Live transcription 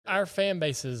our fan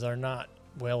bases are not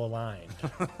well aligned.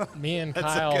 Me and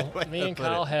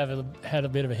Kyle have had a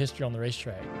bit of a history on the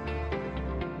racetrack.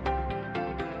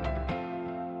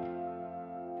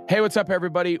 Hey, what's up,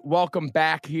 everybody? Welcome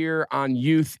back here on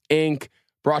Youth Inc.,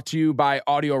 brought to you by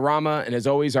Audiorama, and as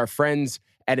always, our friends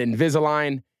at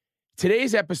Invisalign.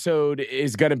 Today's episode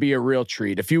is going to be a real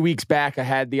treat. A few weeks back, I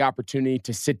had the opportunity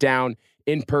to sit down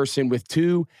in person with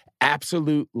two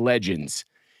absolute legends.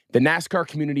 The NASCAR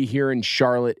community here in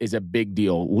Charlotte is a big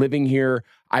deal. Living here,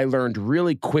 I learned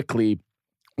really quickly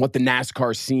what the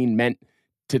NASCAR scene meant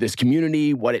to this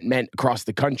community, what it meant across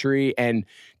the country, and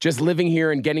just living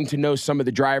here and getting to know some of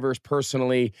the drivers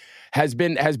personally has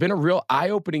been a real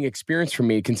eye-opening experience for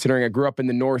me, considering I grew up in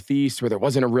the Northeast where there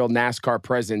wasn't a real NASCAR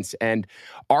presence. And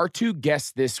our two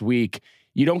guests this week,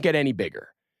 you don't get any bigger.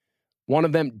 One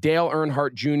of them, Dale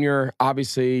Earnhardt Jr.,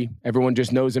 obviously everyone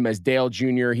just knows him as Dale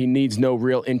Jr. He needs no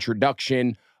real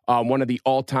introduction. One of the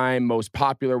all-time most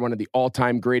popular, one of the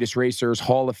all-time greatest racers,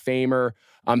 Hall of Famer.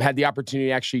 Had the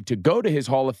opportunity actually to go to his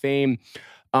Hall of Fame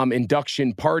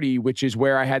induction party, which is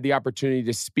where I had the opportunity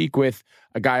to speak with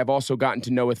a guy I've also gotten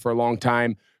to know with for a long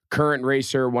time, current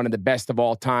racer, one of the best of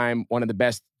all time, one of the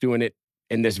best doing it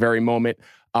in this very moment,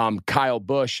 Kyle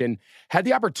Busch, and had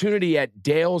the opportunity at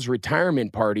Dale's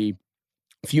retirement party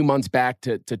a few months back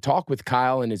to talk with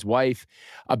Kyle and his wife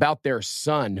about their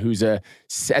son, who's at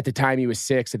the time he was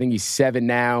 6. I think he's 7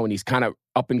 now, and he's kind of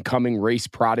up-and-coming race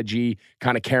prodigy,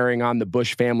 kind of carrying on the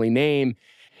Busch family name.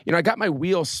 You know, I got my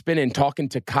wheels spinning talking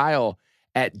to Kyle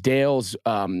at Dale's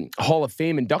Hall of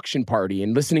Fame induction party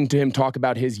and listening to him talk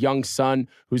about his young son,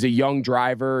 who's a young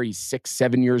driver. He's 6,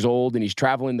 7 years old, and he's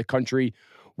traveling the country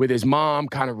with his mom,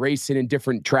 kind of racing in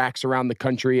different tracks around the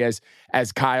country as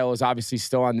Kyle is obviously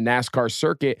still on the NASCAR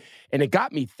circuit. And it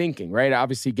got me thinking, right?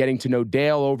 Obviously getting to know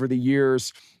Dale over the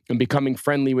years and becoming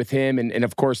friendly with him. And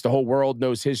of course, the whole world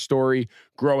knows his story.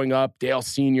 Growing up, Dale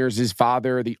Sr. is his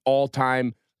father, the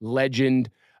all-time legend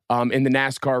in the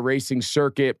NASCAR racing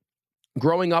circuit.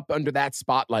 Growing up under that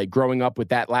spotlight, growing up with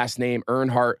that last name,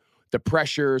 Earnhardt, the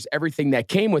pressures, everything that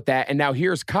came with that. And now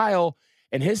here's Kyle,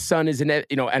 and his son is at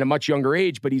a much younger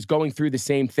age, but he's going through the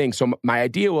same thing. So my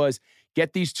idea was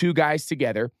get these two guys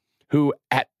together who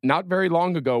at not very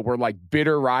long ago were like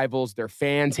bitter rivals. Their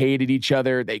fans hated each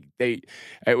other.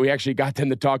 We actually got them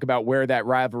to talk about where that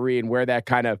rivalry and where that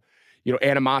kind of,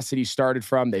 animosity started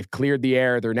from. They've cleared the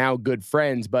air. They're now good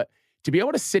friends, but to be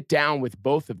able to sit down with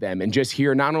both of them and just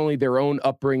hear not only their own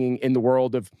upbringing in the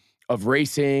world of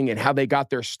racing and how they got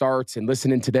their starts and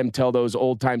listening to them tell those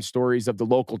old time stories of the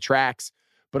local tracks,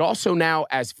 but also now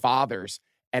as fathers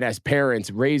and as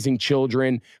parents raising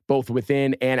children, both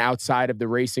within and outside of the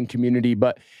racing community.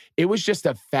 But it was just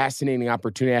a fascinating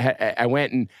opportunity. I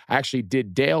went and I actually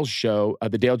did Dale's show,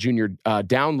 the Dale Jr.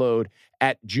 Download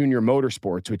at Junior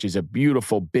Motorsports, which is a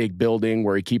beautiful big building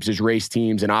where he keeps his race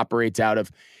teams and operates out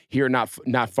of here,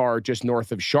 not far, just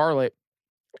north of Charlotte.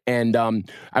 And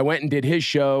I went and did his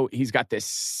show. He's got this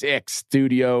sick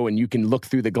studio, and you can look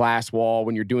through the glass wall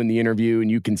when you're doing the interview,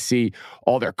 and you can see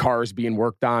all their cars being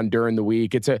worked on during the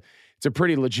week. It's a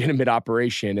pretty legitimate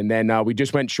operation. And then we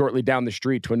just went shortly down the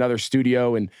street to another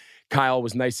studio, and Kyle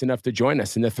was nice enough to join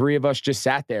us. And the three of us just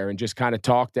sat there and just kind of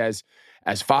talked as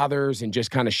fathers and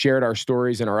just kind of shared our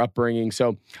stories and our upbringing.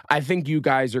 So I think you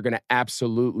guys are going to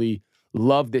absolutely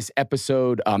love this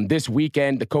episode. This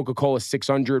weekend, the Coca-Cola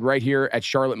 600 right here at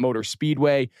Charlotte Motor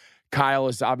Speedway. Kyle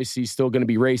is obviously still going to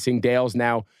be racing. Dale's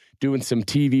now doing some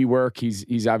TV work.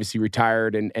 He's obviously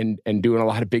retired and doing a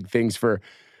lot of big things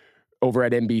over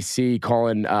at NBC,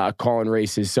 calling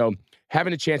races. So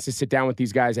having a chance to sit down with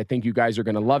these guys, I think you guys are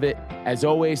going to love it. As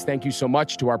always, thank you so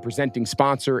much to our presenting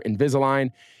sponsor,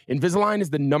 Invisalign. Invisalign is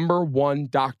the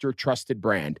 #1 doctor-trusted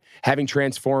brand, having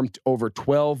transformed over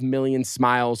 12 million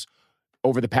smiles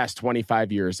over the past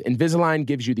 25 years. Invisalign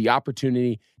gives you the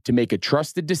opportunity to make a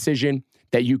trusted decision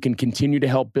that you can continue to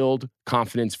help build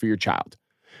confidence for your child.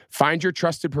 Find your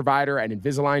trusted provider at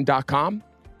Invisalign.com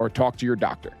or talk to your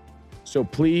doctor. So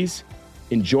please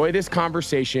enjoy this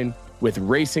conversation with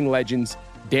racing legends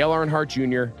Dale Earnhardt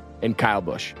Jr. and Kyle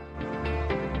Busch.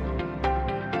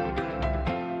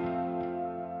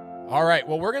 All right,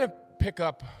 well, we're going to pick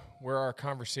up where our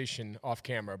conversation off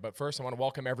camera, but first I want to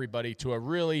welcome everybody to a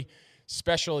really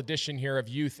special edition here of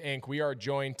Youth Inc. We are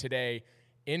joined today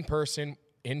in person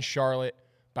in Charlotte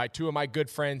by two of my good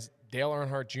friends, Dale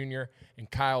Earnhardt Jr. and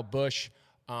Kyle Busch,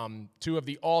 two of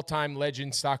the all-time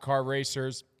legend stock car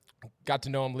racers. Got to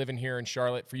know them living here in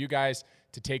Charlotte. For you guys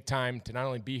to take time to not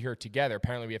only be here together,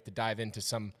 apparently we have to dive into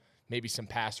maybe some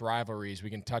past rivalries. We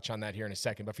can touch on that here in a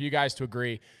second. But for you guys to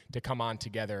agree to come on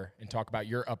together and talk about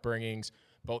your upbringings,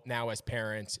 both now as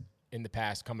parents, in the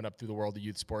past coming up through the world of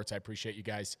youth sports. I appreciate you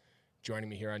guys joining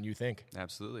me here on Youth Inc.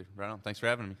 Absolutely. Right on. Thanks for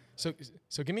having me.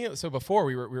 So before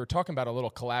we were talking about a little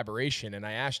collaboration, and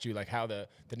I asked you like how the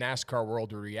NASCAR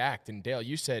world would react, and Dale,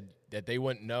 you said that they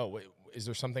wouldn't know. Is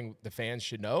there something the fans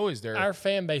should know? Is there Our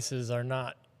fan bases are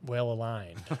not well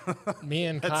aligned. Me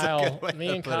and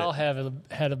Kyle have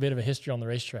had a bit of a history on the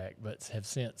racetrack, but have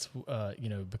since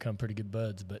become pretty good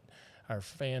buds. But our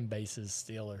fan bases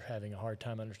still are having a hard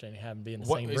time understanding how to be in the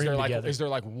same room together. Is there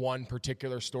like one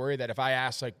particular story that if I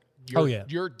ask like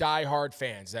your diehard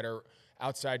fans that are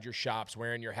outside your shops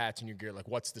wearing your hats and your gear, like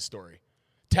what's the story?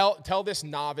 Tell this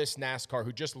novice NASCAR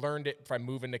who just learned it from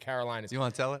moving to Carolinas. You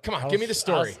want to tell it? Come on, give me the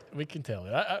story. We can tell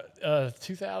it.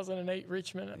 2008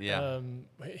 Richmond. Yeah.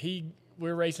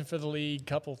 We're racing for the lead,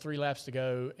 3 laps to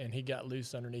go, and he got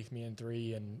loose underneath me in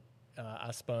 3, and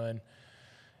I spun.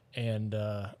 And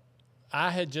I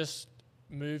had just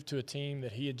moved to a team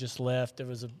that he had just left. There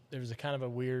was a kind of a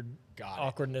weird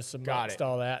awkwardness amongst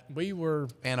all that. We were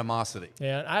animosity.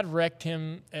 Yeah, I'd wrecked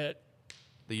him at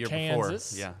the year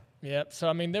Kansas. before. Yeah. Yep. So,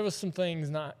 I mean, there was some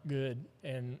things not good,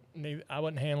 and I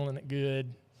wasn't handling it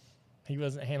good. He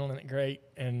wasn't handling it great,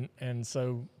 and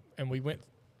we went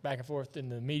back and forth in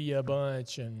the media a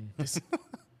bunch. And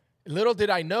little did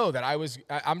I know that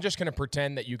I'm just going to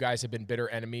pretend that you guys have been bitter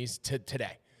enemies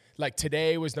today. Like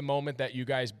today was the moment that you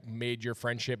guys made your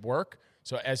friendship work.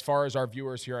 So as far as our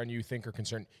viewers here on Youth Inc. are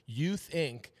concerned, Youth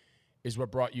Inc. is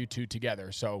what brought you two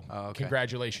together. So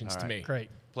congratulations to me.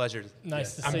 Great. Pleasure.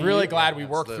 Nice to see you. I'm really glad we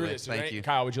worked through this. Thank you.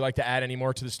 Kyle, would you like to add any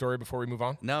more to the story before we move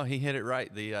on? No, he hit it right.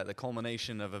 The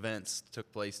culmination of events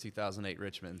took place 2008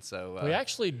 Richmond. So we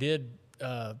actually did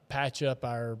patch up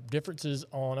our differences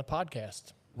on a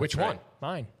podcast. Which one?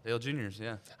 Mine. Dale Jr.'s,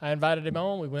 yeah. I invited him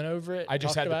on. We went over it. I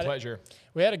just had the pleasure.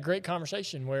 We had a great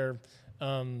conversation where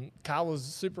Kyle was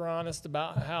super honest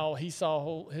about how he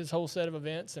saw his whole set of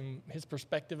events and his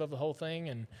perspective of the whole thing.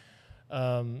 And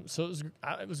so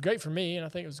it was great for me, and I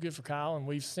think it was good for Kyle. And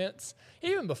we've since,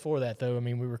 even before that, though, I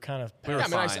mean, we were kind of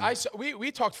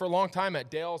we talked for a long time at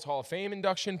Dale's Hall of Fame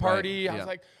induction party. Right. I was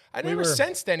like, I never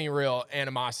sensed any real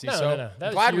animosity. No.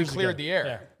 I'm glad we cleared the air.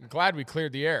 Yeah. I'm glad we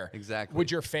cleared the air. Exactly.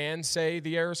 Would your fans say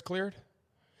the air is cleared?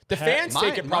 The fans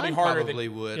take it probably harder probably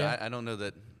than would. Yeah. I don't know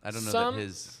that. I don't know that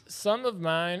his. Some of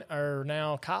mine are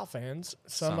now Kyle fans.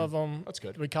 Some of them. That's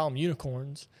good. We call them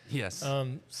unicorns. Yes.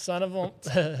 Some of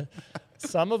them.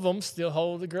 Some of them still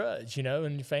hold a grudge,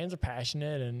 and fans are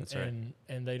passionate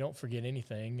and they don't forget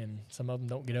anything, and some of them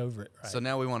don't get over it. Right? So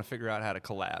now we want to figure out how to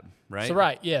collab, right?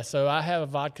 So I have a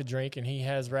vodka drink, and he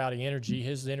has Rowdy Energy.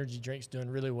 His energy drink's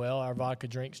doing really well. Our vodka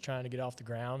drink's trying to get off the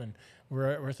ground, and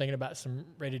we're thinking about some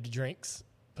ready-to drinks.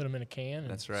 Put them in a can.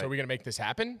 That's right. So are we going to make this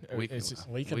happen? We can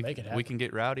make it happen. We can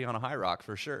get rowdy on a high rock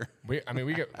for sure. I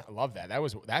love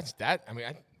that.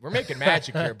 We're making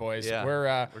magic here, boys. Yeah,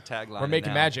 we're taglining We're making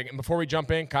now. magic. And before we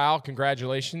jump in, Kyle,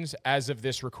 congratulations. As of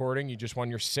this recording, you just won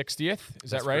your 60th.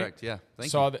 Is that right? Correct. Yeah.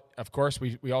 Thank you. Of course,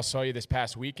 we all saw you this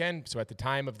past weekend. So at the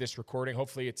time of this recording,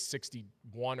 hopefully it's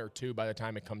 61 or 2 by the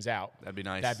time it comes out. That'd be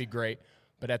nice. That'd be great.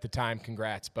 But at the time,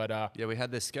 congrats. But yeah, we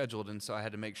had this scheduled, and so I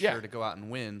had to make sure to go out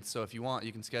and win. So if you want,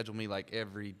 you can schedule me like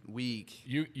every week.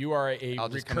 You are I'll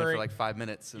just come in for like 5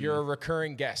 minutes. You're a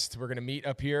recurring guest. We're gonna meet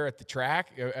up here at the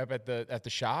track, up at the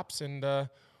shops, and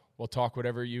we'll talk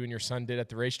whatever you and your son did at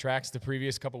the racetracks the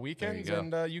previous couple weekends.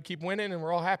 And you keep winning, and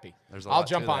we're all happy. I'll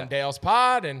jump on Dale's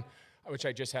pod, which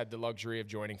I just had the luxury of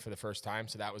joining for the first time,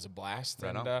 so that was a blast.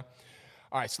 Right on. All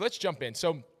right, so let's jump in.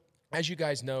 So, as you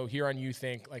guys know, here on Youth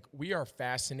Inc., like we are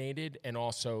fascinated and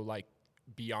also like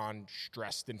beyond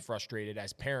stressed and frustrated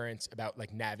as parents about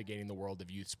like navigating the world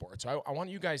of youth sports. So I want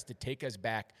you guys to take us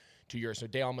back to yours. So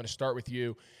Dale, I'm going to start with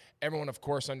you. Everyone, of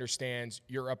course, understands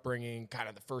your upbringing, kind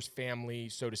of the first family,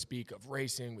 so to speak, of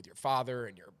racing with your father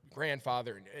and your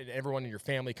grandfather, and everyone in your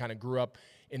family kind of grew up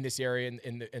in this area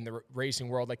in the racing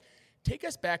world. Like, take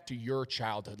us back to your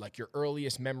childhood, like your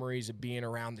earliest memories of being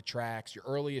around the tracks, your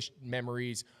earliest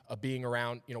memories of being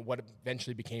around, what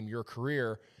eventually became your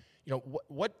career.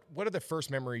 What are the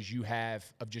first memories you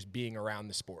have of just being around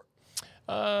the sport?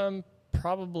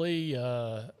 Probably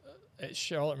at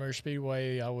Charlotte Motor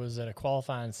Speedway, I was at a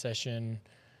qualifying session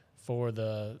for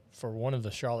one of the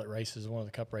Charlotte races, one of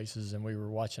the Cup races, and we were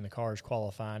watching the cars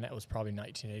qualifying. That was probably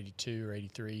 1982 or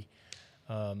 83.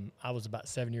 I was about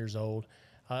 7 years old.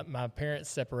 My parents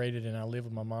separated, and I lived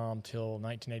with my mom till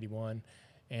 1981,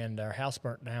 and our house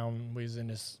burnt down. We was in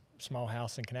this small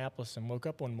house in Kannapolis and woke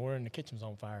up one morning and the kitchen was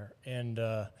on fire.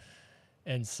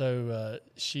 And so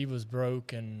she was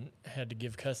broke and had to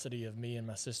give custody of me and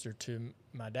my sister to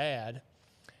my dad.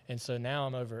 And so now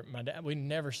I'm over at my dad. We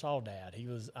never saw Dad.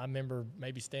 I remember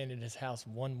maybe staying at his house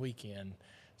one weekend.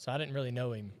 So I didn't really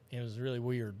know him. It was really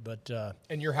weird. But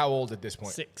and you're how old at this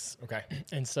point? 6. Okay.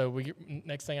 And so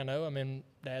next thing I know, I'm in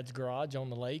Dad's garage on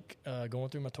the lake, going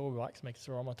through my toy box, making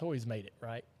sure all my toys made it,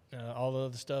 right? All the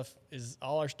other stuff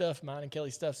all our stuff, mine and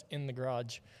Kelly's stuff's in the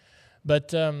garage.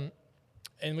 But and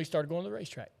we started going to the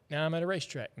racetrack. Now I'm at a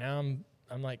racetrack. Now I'm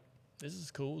like, this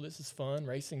is cool. This is fun.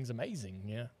 Racing's amazing.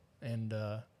 Yeah. And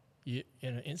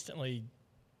instantly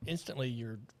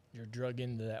you're drug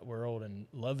into that world and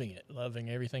loving it, loving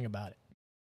everything about it.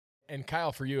 And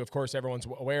Kyle, for you, of course, everyone's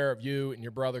aware of you and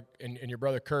your brother and your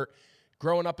brother Kurt.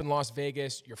 Growing up in Las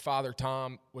Vegas, your father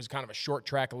Tom was kind of a short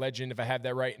track legend, if I have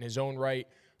that right, in his own right.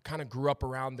 Kind of grew up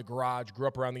around the garage, grew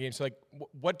up around the game. So, like,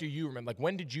 what do you remember? Like,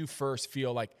 when did you first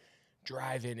feel like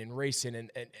driving and racing?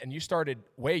 And you started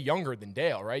way younger than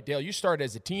Dale, right? Dale, you started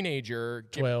as a teenager.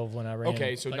 12 when I ran.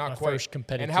 Okay, so like not my quite. First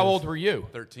competitive. And how old were you?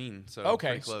 13, so okay,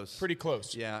 pretty close. Pretty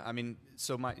close. Yeah, I mean,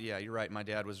 so you're right. My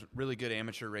dad was a really good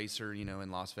amateur racer,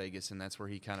 in Las Vegas, and that's where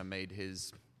he kind of made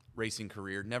his racing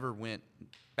career. Never went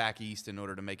back east in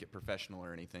order to make it professional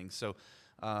or anything. So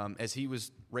as he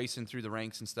was racing through the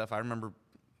ranks and stuff, I remember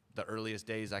the earliest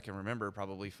days I can remember,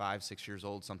 probably 5-6 years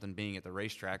old, something being at the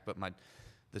racetrack. But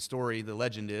the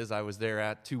legend is I was there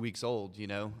at 2 weeks old,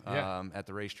 at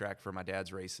the racetrack for my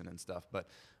dad's racing and stuff. But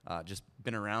just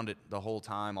been around it the whole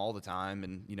time, all the time.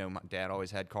 And, my dad always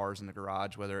had cars in the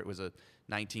garage, whether it was a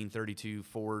 1932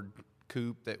 Ford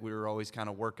coupe that we were always kind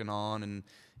of working on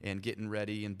and getting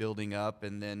ready and building up.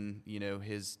 And then,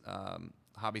 his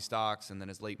hobby stocks and then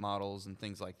his late models and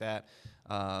things like that.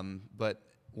 But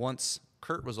once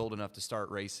Kurt was old enough to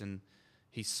start racing,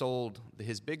 he sold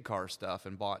his big car stuff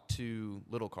and bought 2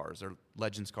 little cars. They're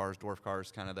Legends cars, dwarf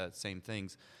cars, kind of the same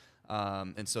things.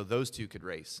 And so those 2 could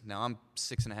race. Now, I'm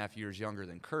 6.5 years younger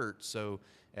than Kurt, so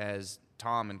as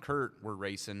Tom and Kurt were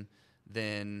racing,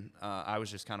 then I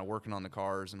was just kind of working on the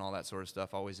cars and all that sort of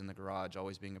stuff, always in the garage,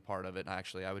 always being a part of it.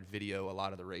 Actually, I would video a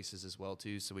lot of the races as well,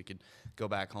 too, so we could go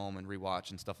back home and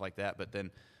rewatch and stuff like that. But then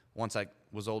once I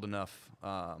was old enough,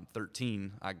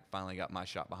 13, I finally got my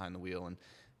shot behind the wheel. And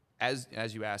as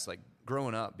you asked, like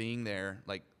growing up, being there,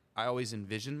 like I always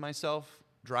envisioned myself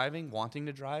driving, wanting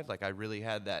to drive. Like I really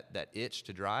had that itch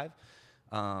to drive.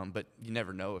 But you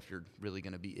never know if you're really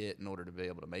going to be it in order to be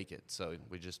able to make it. So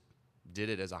we just did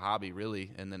it as a hobby,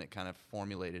 really, and then it kind of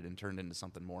formulated and turned into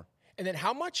something more. And then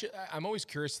how much, I'm always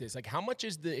curious to this, like how much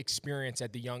is the experience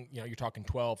at the young, you're talking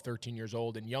 12, 13 years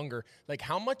old and younger, like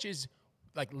how much is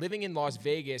like living in Las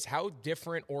Vegas, how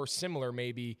different or similar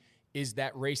maybe is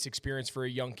that race experience for a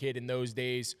young kid in those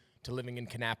days to living in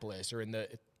Kannapolis or in the,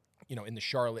 in the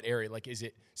Charlotte area? Like, is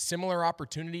it similar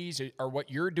opportunities or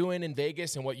what you're doing in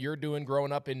Vegas and what you're doing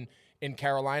growing up in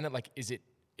Carolina? Like, is it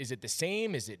the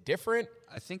same? Is it different?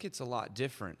 I think it's a lot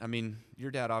different. I mean,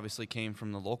 your dad obviously came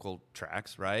from the local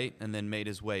tracks, right? And then made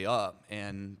his way up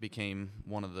and became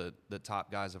one of the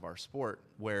top guys of our sport,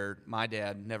 where my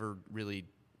dad never really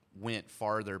went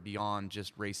farther beyond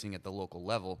just racing at the local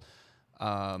level.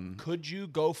 Could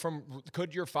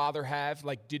your father have,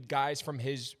 like, did guys from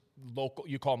his local,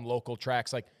 you call them local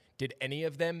tracks, like, did any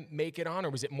of them make it on, or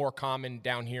was it more common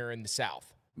down here in the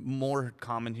South? More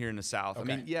common here in the South.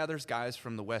 Okay. I mean, yeah, there's guys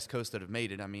from the West Coast that have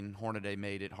made it. I mean, Hornaday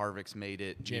made it, Harvick's made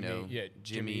it,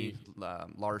 Jimmy.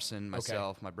 Larson,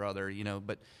 myself, my brother,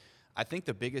 but I think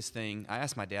the biggest thing, I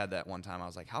asked my dad that one time, I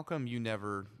was like, how come you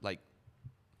never, like,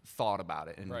 thought about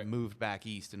it and moved back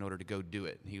east in order to go do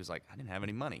it? And he was like, I didn't have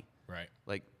any money. Right.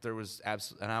 Like there was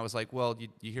and I was like, well,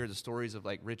 you hear the stories of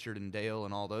like Richard and Dale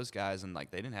and all those guys, and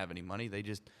like they didn't have any money. They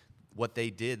just, what they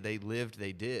did, they lived,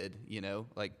 they did,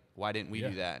 like why didn't we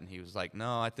do that? And he was like,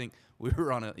 no, I think we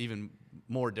were on an even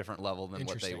more different level than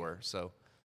what they were. So.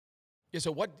 Yeah.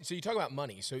 So you talk about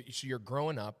money. So you're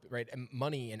growing up, right? And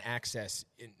money and access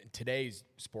in today's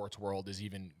sports world is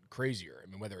even crazier. I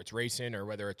mean, whether it's racing or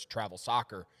whether it's travel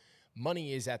soccer,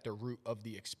 money is at the root of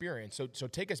the experience. So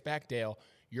take us back, Dale.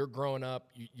 You're growing up.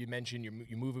 You mentioned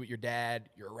you move with your dad.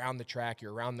 You're around the track.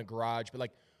 You're around the garage. But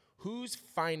like, who's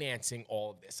financing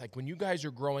all of this? Like when you guys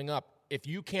are growing up, if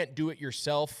you can't do it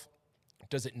yourself,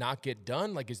 does it not get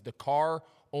done? Like, is the car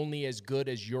only as good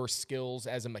as your skills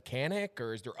as a mechanic,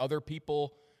 or is there other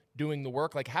people doing the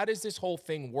work? Like, how does this whole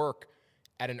thing work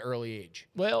at an early age?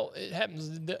 Well, it happens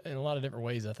in a lot of different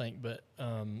ways, I think. But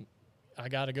I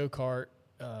got a go-kart.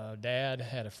 Dad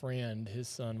had a friend, his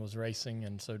son was racing,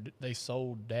 and so they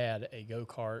sold Dad a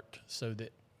go-kart so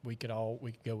that we could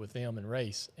go with them and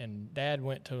race. And Dad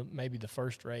went to maybe the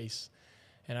first race,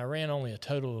 and I ran only a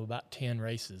total of about 10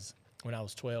 races when I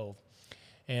was 12.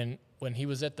 And when he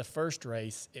was at the first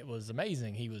race, it was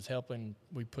amazing. He was helping.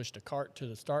 We pushed a cart to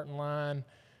the starting line.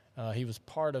 He was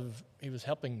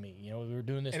helping me. You know, we were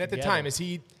doing this. And at together. the time, is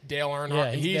he Dale Earnhardt?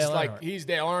 Yeah, he's Dale Earnhardt. He's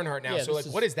Dale Earnhardt now. Yeah,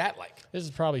 So what is that like? This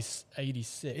is probably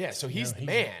 86. Yeah, so he's the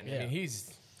man. Yeah. I mean,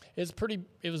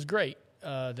 It was great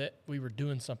that we were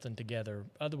doing something together.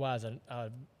 Otherwise, I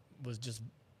was just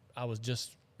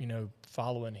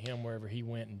following him wherever he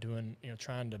went and doing,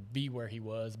 trying to be where he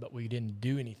was, but we didn't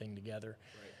do anything together.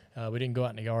 Right. We didn't go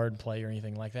out in the yard and play or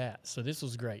anything like that. So this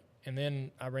was great. And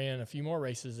then I ran a few more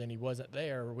races and he wasn't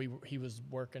there. He was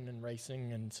working and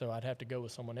racing, and so I'd have to go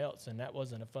with someone else, and that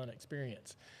wasn't a fun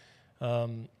experience.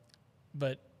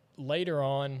 But later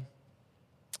on,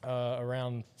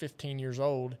 around 15 years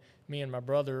old, me and my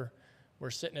brother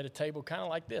were sitting at a table kind of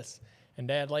like this, and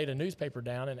Dad laid a newspaper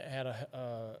down, and it had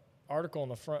a article on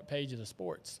the front page of the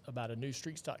Sports about a new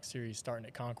street stock series starting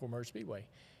at Concord Motor Speedway.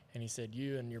 And he said,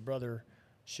 you and your brother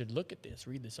should look at this,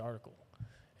 read this article.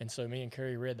 And so me and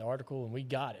Kerry read the article, and we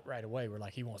got it right away. We're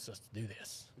like, he wants us to do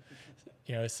this.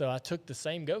 So I took the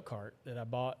same go-kart that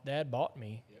Dad bought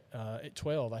me at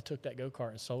 12. I took that go-kart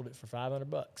and sold it for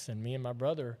 $500. And me and my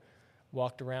brother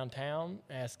walked around town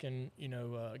asking,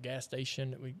 a gas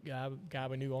station guy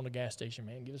we knew owned a gas station,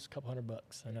 man, give us a couple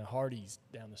 $100. And a Hardee's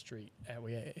down the street.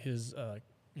 We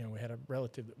had a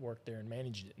relative that worked there and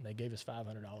managed it, and they gave us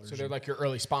 $500. So they're like your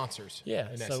early sponsors. Yeah.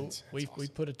 In so essence. we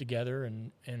put it together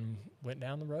and went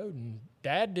down the road, and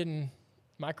Dad didn't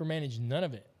micromanage none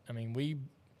of it. I mean,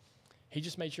 he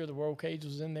just made sure the roll cage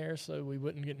was in there so we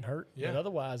wouldn't get hurt. Yeah. But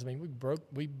otherwise, I mean,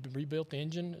 we rebuilt the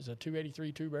engine. It was a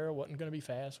 283 two-barrel, wasn't going to be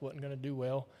fast, wasn't going to do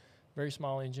well. Very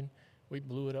small engine. We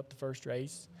blew it up the first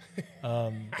race.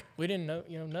 We didn't know,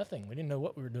 nothing. We didn't know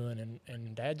what we were doing,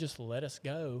 and Dad just let us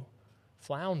go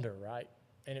flounder, right?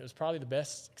 And it was probably the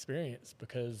best experience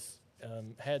because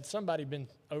had somebody been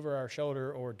over our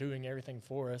shoulder or doing everything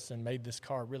for us and made this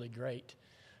car really great,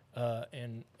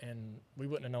 and we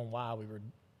wouldn't have known why we were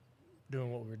doing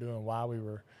what we were doing, why we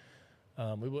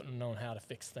wouldn't have known how to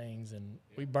fix things. And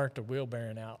we burnt the wheel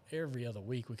bearing out every other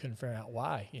week. We couldn't figure out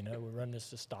why. We run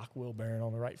this stock wheel bearing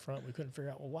on the right front. We couldn't figure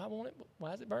out, why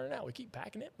is it burning out? We keep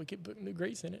packing it. We keep putting new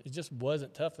grease in it. It just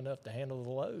wasn't tough enough to handle the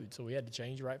load. So we had to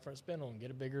change the right front spindle and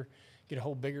get a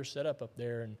whole bigger setup up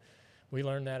there. And we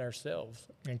learned that ourselves.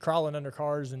 And crawling under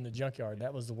cars in the junkyard,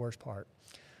 that was the worst part.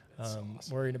 Awesome.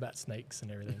 Worried about snakes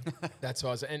and everything. That's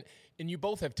awesome. And you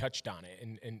both have touched on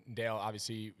it. And Dale,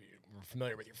 obviously, we're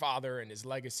familiar with your father and his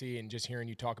legacy, and just hearing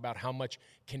you talk about how much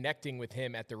connecting with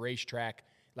him at the racetrack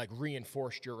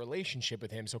reinforced your relationship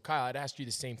with him. So Kyle, I'd ask you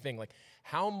the same thing.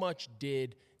 How much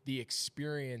did the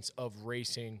experience of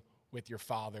racing with your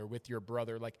father, with your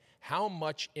brother, how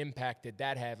much impact did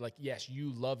that have? Yes,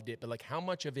 you loved it, but how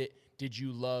much of it did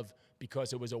you love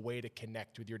because it was a way to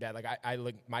connect with your dad?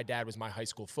 My dad was my high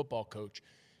school football coach.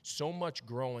 So much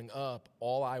growing up,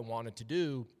 all I wanted to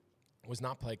do was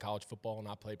not play college football,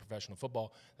 not play professional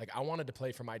football. I wanted to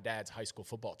play for my dad's high school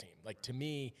football team. To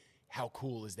me, how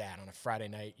cool is that on a Friday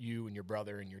night, you and your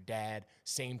brother and your dad,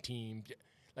 same team?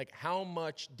 How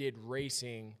much did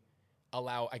racing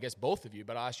allow, I guess both of you,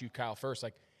 but I'll ask you, Kyle, first,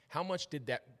 how much did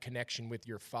that connection with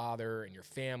your father and your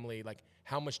family,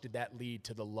 how much did that lead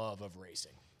to the love of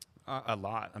racing? A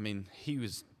lot. I mean, he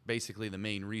was basically the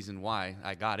main reason why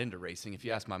I got into racing. If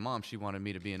you ask my mom, she wanted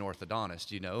me to be an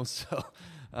orthodontist, so,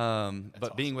 but awesome.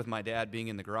 Being with my dad, being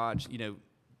in the garage,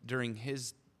 during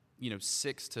his,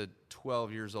 6 to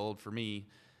 12 years old for me,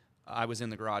 I was in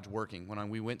the garage working. When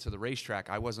we went to the racetrack,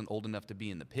 I wasn't old enough to be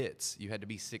in the pits. You had to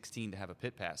be 16 to have a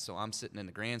pit pass. So I'm sitting in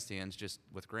the grandstands just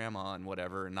with grandma and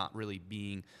whatever, and not really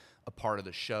being a part of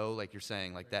the show, like you're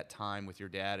saying, that time with your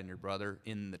dad and your brother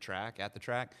in the track, at the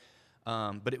track.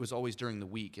 But it was always during the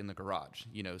week in the garage,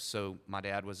 So my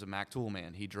dad was a Mack tool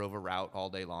man. He drove a route all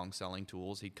day long selling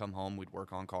tools. He'd come home, we'd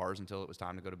work on cars until it was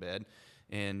time to go to bed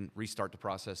and restart the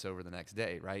process over the next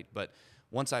day, right? But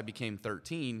once I became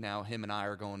 13, now him and I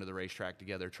are going to the racetrack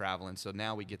together, traveling. So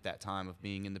now we get that time of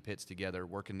being in the pits together,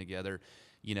 working together,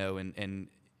 and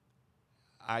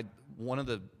one of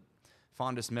the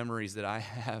fondest memories that I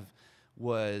have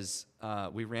was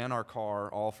we ran our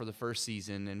car all for the first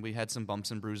season, and we had some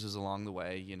bumps and bruises along the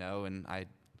way, and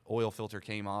oil filter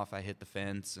came off, I hit the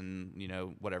fence, and,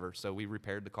 whatever. So we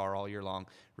repaired the car all year long,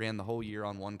 ran the whole year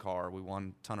on one car. We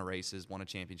won a ton of races, won a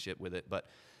championship with it. But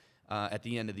at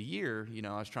the end of the year,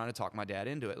 I was trying to talk my dad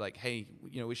into it, hey,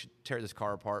 we should tear this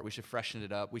car apart. We should freshen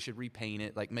it up. We should repaint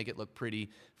it, make it look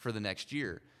pretty for the next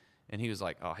year. And he was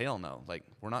like, oh, hell no.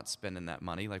 We're not spending that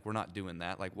money. We're not doing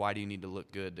that. Why do you need to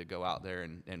look good to go out there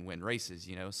and win races,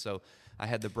 So I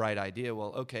had the bright idea,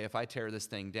 well, okay, if I tear this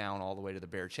thing down all the way to the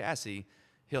bare chassis,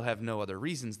 he'll have no other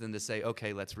reasons than to say,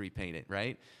 okay, let's repaint it,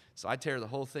 right? So I tear the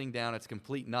whole thing down. It's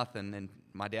complete nothing. And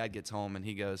my dad gets home and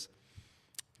he goes,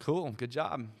 cool, good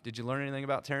job. Did you learn anything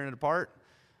about tearing it apart?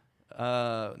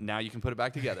 Now you can put it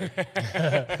back together.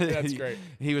 That's great.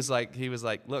 He was like,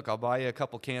 look, I'll buy you a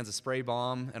couple cans of spray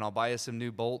balm and I'll buy you some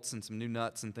new bolts and some new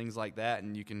nuts and things like that,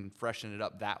 and you can freshen it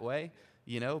up that way,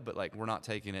 but like, we're not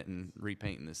taking it and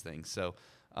repainting this thing. So,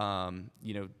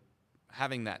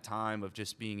 having that time of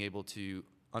just being able to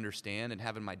understand and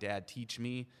having my dad teach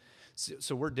me.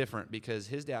 So we're different because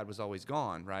his dad was always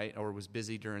gone, right? Or was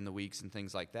busy during the weeks and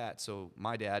things like that. So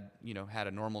my dad, had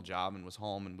a normal job and was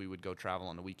home, and we would go travel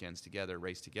on the weekends together,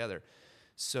 race together.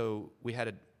 So we have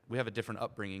a different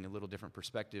upbringing, a little different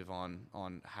perspective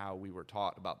on how we were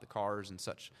taught about the cars and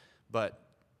such. But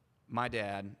my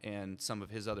dad and some of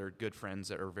his other good friends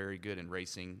that are very good in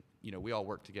racing, we all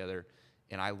worked together,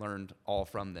 and I learned all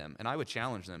from them. And I would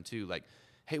challenge them too, like,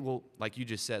 hey, well, like you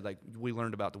just said, like, we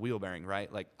learned about the wheel bearing,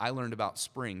 right? Like, I learned about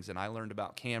springs, and I learned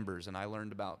about cambers, and I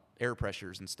learned about air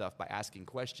pressures and stuff by asking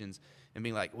questions and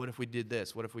being like, what if we did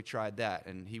this? What if we tried that?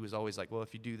 And he was always like, well,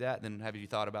 if you do that, then have you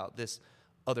thought about this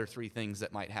other 3 things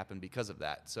that might happen because of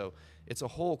that? So it's a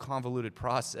whole convoluted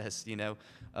process,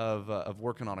 of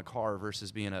working on a car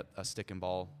versus being a stick and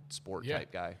ball sport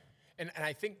type guy. And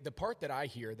I think the part that I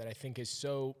hear that I think is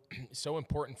so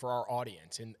important for our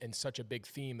audience and such a big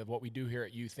theme of what we do here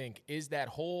at You Think is that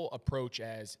whole approach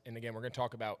and again, we're going to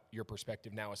talk about your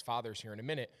perspective now as fathers here in a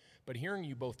minute, but hearing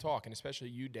you both talk, and especially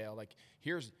you, Dale, like,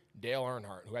 here's Dale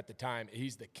Earnhardt, who at the time,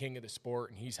 he's the king of the sport,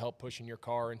 and he's helped pushing your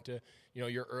car into,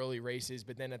 your early races,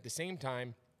 but then at the same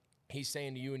time, he's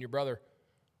saying to you and your brother,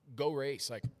 go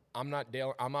race. Like, I'm not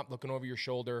Dale. I'm not looking over your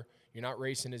shoulder. You're not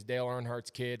racing as Dale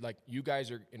Earnhardt's kid. Like, you're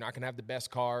not going to have the best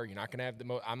car. You're not going to have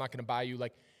I'm not going to buy you.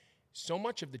 Like, so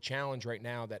much of the challenge right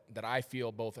now that I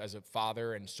feel both as a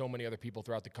father and so many other people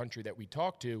throughout the country that we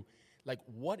talk to, like,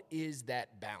 what is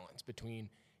that balance between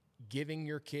giving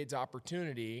your kids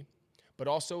opportunity, but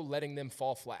also letting them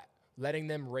fall flat, letting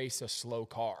them race a slow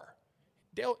car?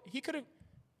 Dale,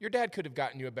 your dad could have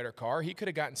gotten you a better car. He could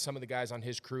have gotten some of the guys on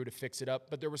his crew to fix it up,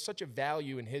 but there was such a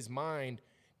value in his mind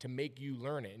to make you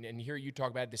learn it. And hear you talk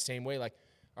about it the same way, like,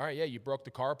 all right, yeah, you broke the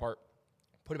car apart,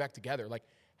 put it back together. Like,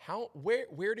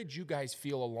 where did you guys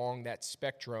feel along that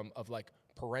spectrum of, like,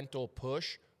 parental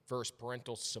push versus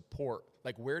parental support?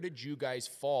 Like, where did you guys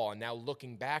fall? And now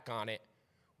looking back on it,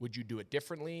 would you do it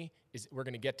differently? We're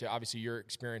going to get to, obviously, your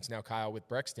experience now, Kyle, with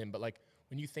Brexton, but, like,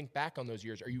 when you think back on those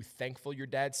years, are you thankful your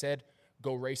dad said,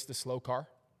 go race the slow car?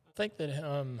 I think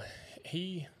that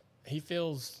he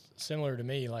feels similar to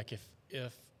me. Like,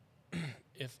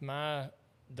 if my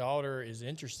daughter is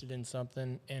interested in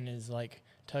something and is, like,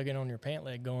 tugging on your pant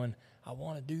leg going, I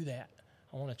want to do that,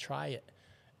 I want to try it,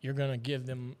 you're going to give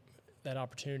them that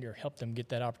opportunity or help them get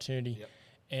that opportunity. Yep.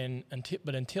 And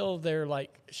until they're,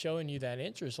 like, showing you that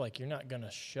interest, like, you're not going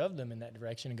to shove them in that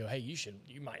direction and go, hey,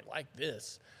 you might like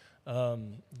this,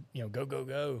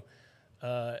 go.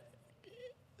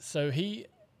 So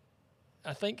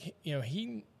I think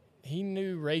he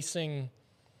knew racing,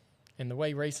 and the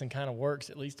way racing kind of works,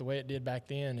 at least the way it did back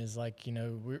then, is like, he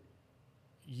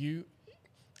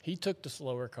took the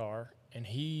slower car and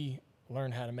he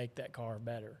learned how to make that car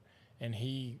better, and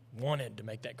he wanted to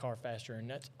make that car faster, and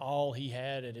that's all he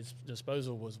had at his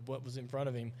disposal was what was in front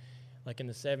of him, like in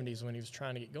the 70s when he was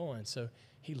trying to get going. So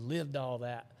he lived all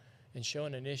that and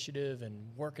showing initiative and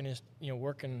working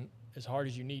as hard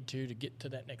as you need to get to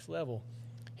that next level.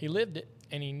 He lived it,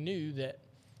 and he knew that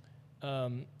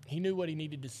he knew what he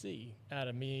needed to see out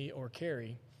of me or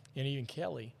Carrie and even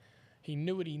Kelly. He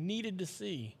knew what he needed to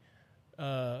see,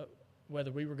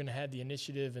 whether we were going to have the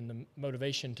initiative and the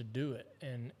motivation to do it.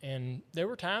 And there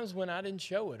were times when I didn't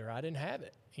show it or I didn't have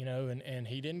it, and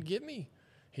he didn't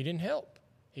he didn't help.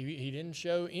 He didn't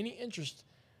show any interest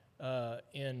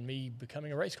in me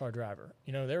becoming a race car driver.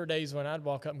 There were days when I'd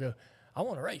walk up and go, I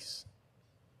want to race.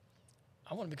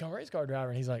 I want to become a race car driver.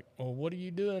 And he's like, well, what are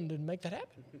you doing to make that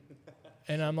happen?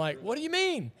 And I'm like, what do you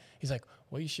mean? He's like,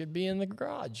 well, you should be in the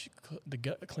garage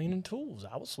cleaning tools.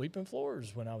 I was sweeping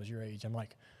floors when I was your age. I'm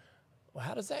like, well,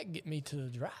 how does that get me to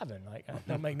driving? Like, that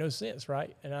don't make no sense,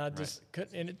 right? And I just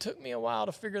couldn't. And it took me a while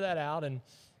to figure that out.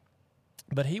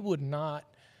 But he would not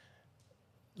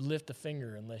lift a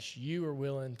finger unless you were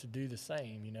willing to do the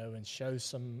same, and show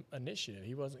some initiative.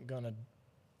 He wasn't going to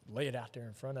lay it out there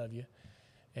in front of you.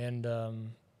 And,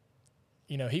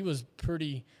 he was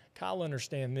pretty – Kyle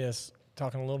understand this,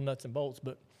 talking a little nuts and bolts,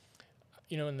 but,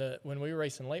 when we were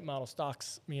racing late model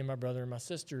stocks, me and my brother and my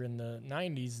sister in the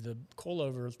 90s, the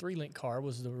coilover 3-link car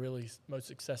was the really most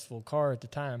successful car at the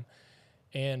time.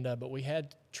 And but we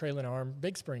had trailing arm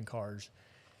big spring cars.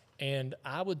 And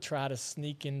I would try to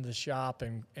sneak into the shop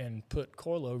and put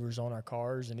coilovers on our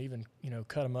cars and even,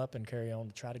 cut them up and carry on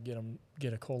to try to get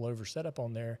a coilover setup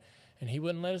on there. And he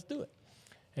wouldn't let us do it.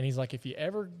 And he's like, if you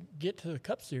ever get to the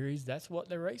Cup Series, that's what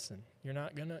they're racing. You're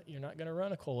not gonna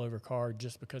run a coilover car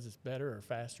just because it's better or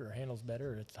faster or handles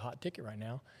better. It's a hot ticket right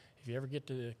now. If you ever get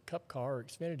to the Cup car or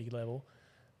Xfinity level,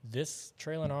 this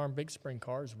trailing arm big spring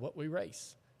car is what we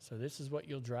race. So this is what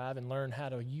you'll drive and learn how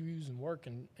to use and work.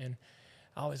 And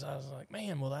I was like,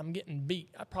 man, well, I'm getting beat.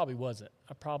 I probably wasn't.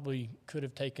 I probably could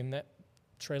have taken that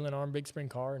trailing arm big spring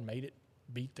car and made it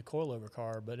beat the coilover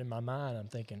car. But in my mind, I'm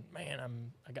thinking,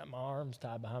 man, I got my arms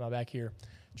tied behind my back here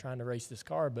trying to race this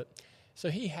car. But so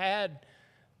he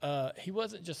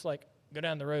wasn't just like, go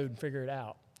down the road and figure it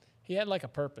out. He had like a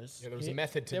purpose. Yeah, there was a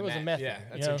method to There was a method. Yeah,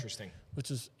 that's interesting.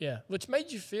 Which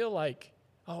made you feel like,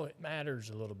 oh, it matters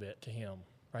a little bit to him.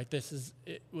 Right,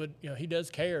 he does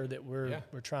care that we're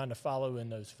trying to follow in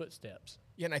those footsteps.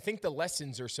 Yeah, and I think the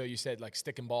lessons are, so you said like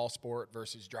stick and ball sport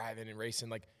versus driving and racing.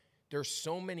 Like there's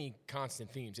so many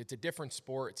constant themes. It's a different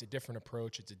sport, it's a different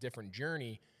approach, it's a different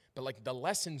journey. But like the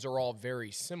lessons are all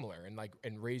very similar,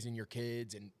 and raising your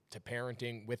kids and to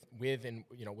parenting with and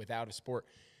without a sport.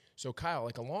 So Kyle,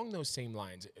 like along those same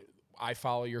lines, I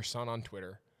follow your son on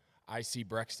Twitter. I see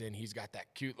Brexton. He's got that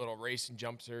cute little racing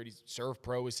jumpsuit. Serve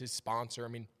Pro is his sponsor. I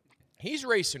mean, he's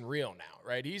racing real now,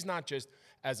 right? He's not just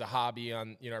as a hobby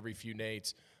on, every few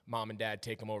dates, mom and dad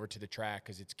take him over to the track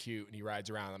because it's cute and he rides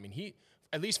around. I mean, he,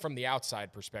 at least from the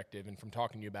outside perspective and from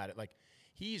talking to you about it, like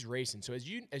he's racing. So as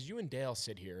you and Dale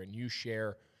sit here and you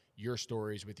share your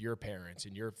stories with your parents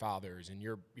and your fathers and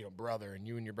your brother and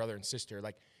you and your brother and sister,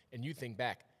 like, and you think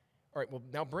back, all right, well,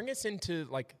 now bring us into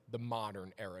like the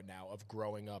modern era now of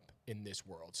growing up in this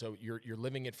world. So you're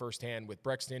living it firsthand with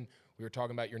Brexton. We were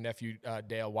talking about your nephew,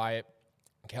 Dale Wyatt,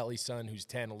 Kelly's son, who's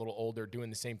 10, a little older, doing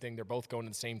the same thing. They're both going to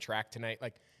the same track tonight.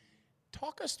 Like,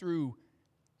 talk us through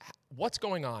what's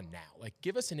going on now. Like,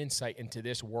 give us an insight into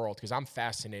this world because I'm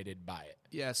fascinated by it.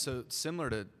 Yeah, so similar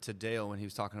to Dale when he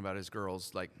was talking about his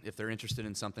girls, like if they're interested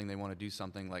in something, they want to do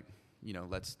something, like,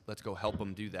 let's go help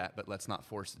them do that, but let's not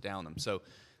force it down them. So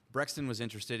Brexton was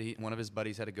interested. One of his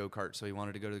buddies had a go-kart, so he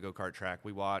wanted to go to the go-kart track.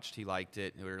 We watched. He liked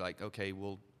it. We were like, okay,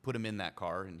 we'll put him in that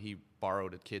car. And he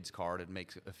borrowed a kid's car to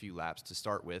make a few laps to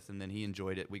start with, and then he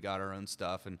enjoyed it. We got our own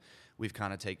stuff, and we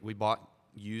bought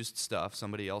used stuff,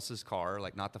 somebody else's car,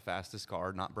 like not the fastest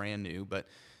car, not brand new,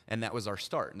 and that was our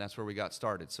start, and that's where we got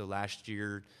started. So last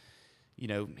year,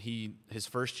 his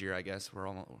first year, I guess,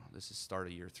 this is start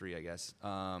of year 3, I guess.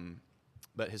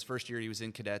 But his first year, he was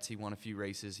in cadets. He won a few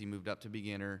races. He moved up to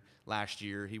beginner. Last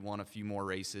year, he won a few more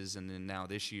races. And then now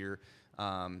this year,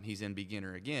 he's in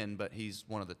beginner again. But he's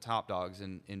one of the top dogs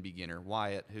in beginner.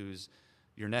 Wyatt, who's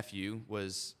your nephew,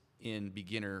 was in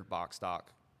beginner box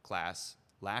stock class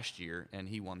last year, and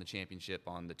he won the championship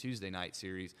on the Tuesday night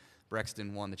series.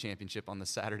 Brexton won the championship on the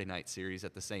Saturday night series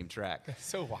at the same track. That's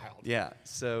so wild. Yeah.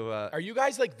 So are you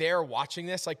guys like there watching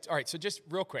this? Like, all right, so just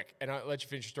real quick, and I'll let you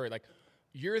finish your story. Like,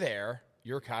 you're there.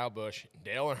 You're Kyle Busch,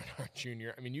 Dale Earnhardt Jr.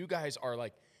 I mean, you guys are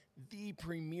like the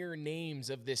premier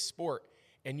names of this sport,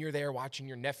 and you're there watching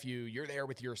your nephew. You're there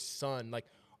with your son. Like,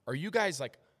 are you guys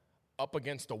like up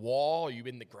against a wall? Are you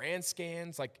in the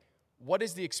grandstands? Like, what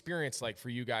is the experience like for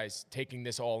you guys taking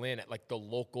this all in at like the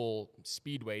local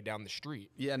speedway down the street?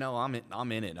 Yeah, no, I'm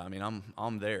in it. I mean,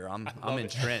 I'm there. I'm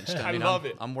entrenched. I love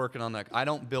it. I'm working on that. I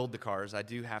don't build the cars. I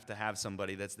do have to have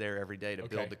somebody that's there every day to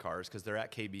build the cars because they're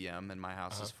at KBM and my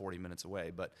house is 40 minutes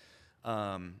away. But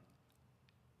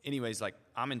anyways, like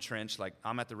I'm entrenched. Like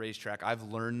I'm at the racetrack. I've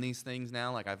learned these things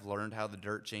now. Like I've learned how the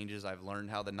dirt changes. I've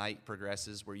learned how the night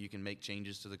progresses, where you can make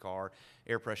changes to the car,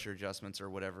 air pressure adjustments or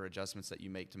whatever adjustments that you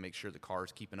make to make sure the car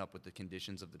is keeping up with the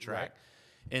conditions of the track. Right.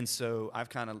 And so I've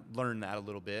kind of learned that a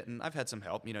little bit, and I've had some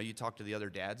help. You talk to the other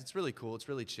dads. It's really cool. It's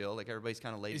really chill. Like everybody's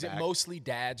kind of laid back. Is it mostly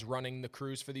dads running the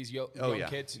crews for these young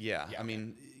kids? Yeah. I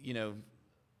mean,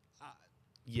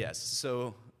 yes.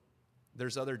 So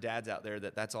there's other dads out there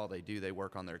that's all they do. They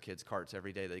work on their kids' karts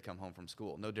every day. They come home from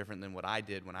school. No different than what I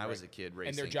did when I was a kid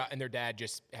racing. And their dad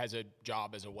just has a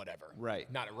job as a whatever.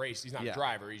 Right. Not a race. He's not a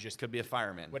driver. He's just could be a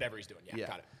fireman. Whatever he's doing. Yeah.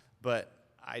 Got it. But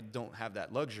I don't have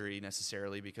that luxury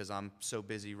necessarily because I'm so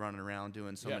busy running around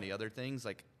doing so many other things.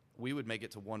 Like we would make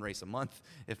it to one race a month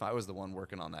if I was the one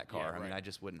working on that car. Yeah, I mean, I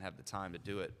just wouldn't have the time to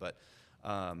do it. But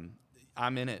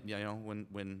I'm in it.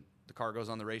 When the car goes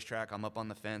on the racetrack, I'm up on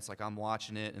the fence, like I'm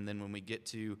watching it. And then when we get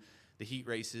to the heat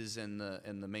races and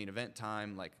the main event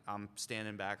time, like I'm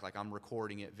standing back, like I'm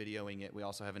recording it, videoing it. We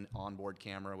also have an onboard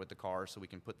camera with the car, so we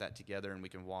can put that together and we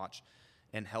can watch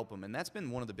and help him. And that's been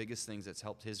one of the biggest things that's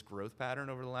helped his growth pattern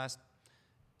over the last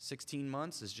 16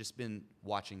 months has just been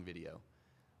watching video.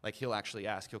 Like he'll actually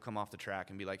ask, he'll come off the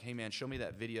track and be like, hey man, show me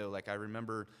that video. Like I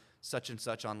remember such and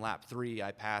such on lap 3,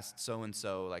 I passed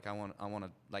so-and-so. Like I want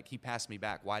to, like he passed me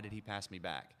back. Why did he pass me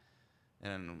back?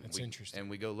 And That's interesting.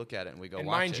 And we go look at it and we go and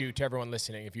watch mind it. you, to everyone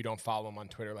listening, if you don't follow him on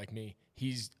Twitter like me,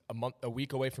 he's a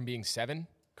week away from being 7.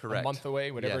 Correct. A month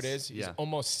away, whatever it Yes, is. He's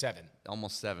almost 7.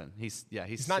 Almost 7. He's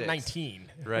He's not 6.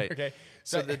 19. Right. Okay.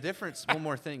 So the difference, one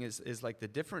more thing is like the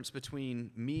difference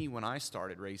between me when I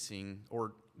started racing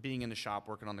or being in the shop,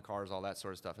 working on the cars, all that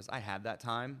sort of stuff, is I had that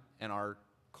time and our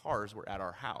cars were at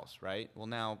our house, right? Well,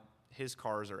 now his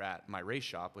cars are at my race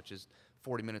shop, which is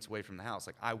 40 minutes away from the house.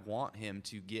 Like I want him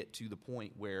to get to the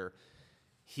point where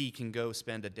he can go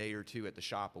spend a day or 2 at the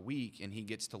shop a week and he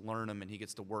gets to learn them and he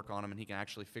gets to work on them and he can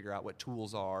actually figure out what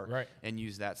tools are and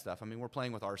use that stuff. I mean, we're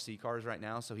playing with RC cars right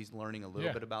now, so he's learning a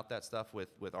little bit about that stuff with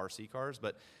RC cars,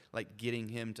 but like getting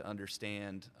him to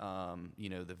understand,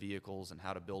 the vehicles and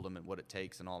how to build them and what it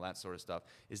takes and all that sort of stuff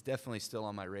is definitely still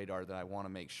on my radar that I want to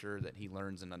make sure that he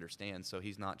learns and understands. So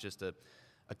he's not just a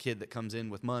kid that comes in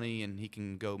with money and he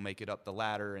can go make it up the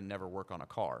ladder and never work on a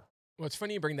car. Well, it's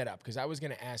funny you bring that up because I was going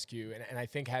to ask you, and I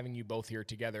think having you both here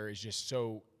together is just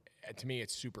so, to me,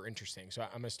 it's super interesting. So I'm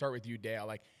going to start with you, Dale.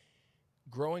 Like,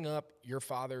 growing up, your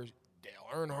father, Dale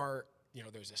Earnhardt,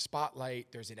 there's a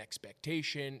spotlight, there's an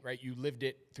expectation, right? You lived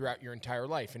it throughout your entire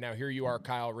life. And now here you are,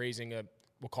 Kyle, raising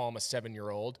we'll call him a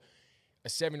 7-year-old,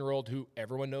 who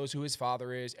everyone knows who his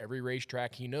father is, every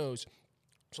racetrack he knows.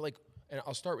 So, like, and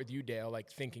I'll start with you, Dale, like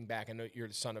thinking back, I know you're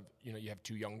the son of, you have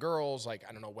 2 young girls, like,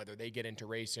 I don't know whether they get into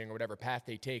racing or whatever path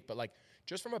they take, but like,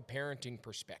 just from a parenting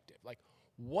perspective, like,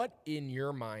 what in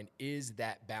your mind is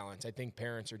that balance? I think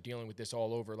parents are dealing with this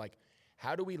all over. Like,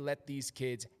 how do we let these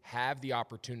kids have the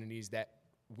opportunities that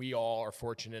we all are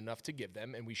fortunate enough to give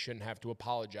them, and we shouldn't have to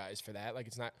apologize for that? Like,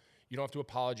 it's not, you don't have to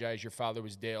apologize your father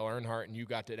was Dale Earnhardt and you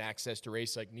got to access to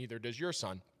race, like neither does your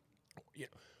son.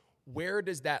 Where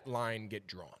does that line get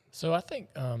drawn? So I think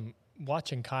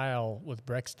watching Kyle with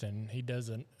Brexton, he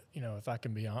doesn't, if I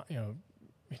can be on,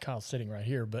 Kyle's sitting right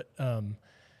here, but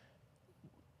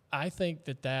I think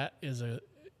that is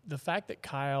the fact that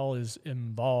Kyle is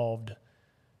involved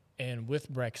and with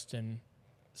Brexton,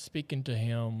 speaking to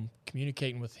him,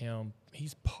 communicating with him,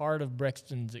 he's part of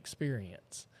Brexton's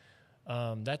experience.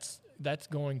 That's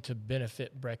going to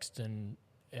benefit Brexton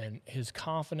and his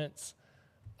confidence,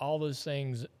 all those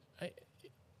things.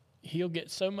 He'll get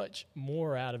so much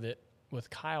more out of it with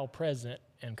Kyle present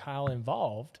and Kyle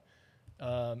involved.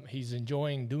 He's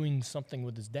enjoying doing something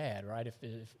with his dad, right?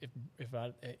 If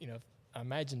I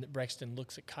imagine that Brexton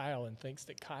looks at Kyle and thinks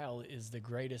that Kyle is the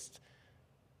greatest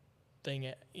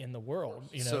thing in the world.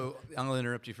 So I'm going to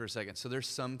interrupt you for a second. So there's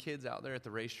some kids out there at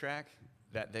the racetrack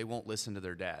that they won't listen to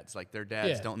their dads. Like their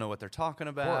dads don't know what they're talking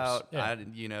about. Yeah.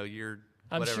 You're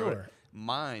I'm whatever. sure.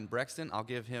 Mine, Brexton, I'll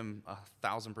give him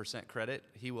 1,000% credit.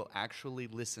 He will actually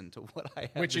listen to what I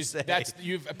have to say.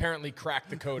 You've apparently cracked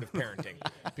the code of parenting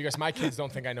because my kids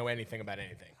don't think I know anything about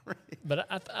anything. Right. But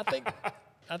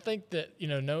I think that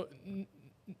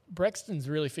Brexton's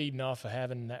really feeding off of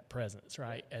having that presence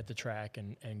right at the track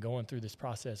and going through this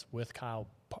process with Kyle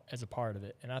as a part of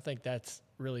it, and I think that's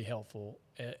really helpful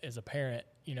as a parent,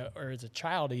 or as a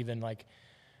child even. Like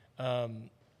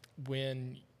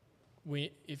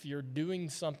if you're doing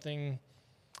something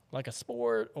like a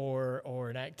sport or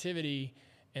an activity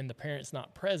and the parent's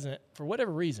not present for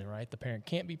whatever reason, right? The parent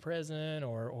can't be present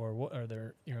or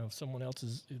they're, someone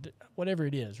else's, whatever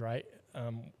it is, right?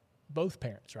 Both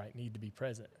parents, right, need to be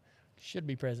present, should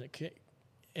be present.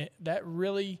 That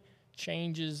really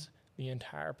changes the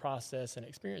entire process and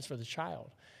experience for the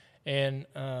child. And,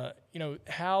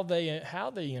 how they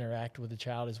interact with the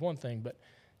child is one thing, but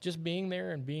just being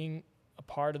there and being a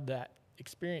part of that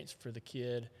experience for the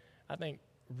kid, I think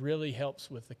really helps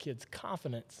with the kid's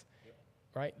confidence,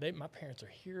 right? My parents are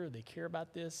here. They care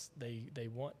about this. They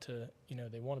want to,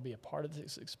 they want to be a part of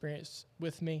this experience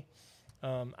with me.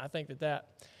 I think that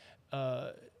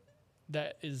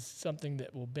is something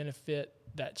that will benefit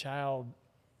that child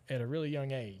at a really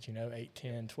young age, 8,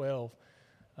 10, 12,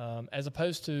 as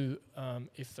opposed to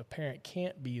if the parent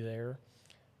can't be there,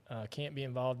 can't be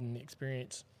involved in the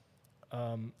experience,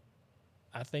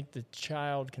 I think the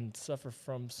child can suffer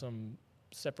from some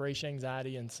separation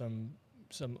anxiety and some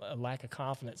lack of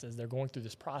confidence as they're going through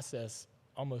this process,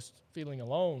 almost feeling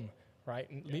alone, right?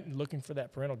 And looking for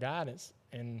that parental guidance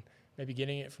and maybe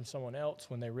getting it from someone else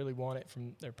when they really want it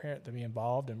from their parent to be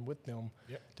involved and with them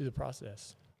through the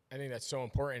process. I think that's so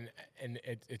important, and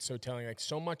it's so telling. Like,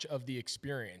 so much of the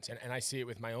experience, and I see it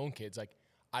with my own kids, like,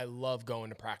 I love going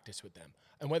to practice with them.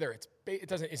 And whether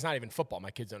it's not even football.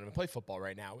 My kids don't even play football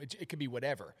right now. It could be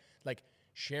whatever. Like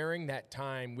sharing that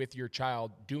time with your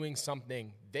child, doing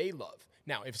something they love.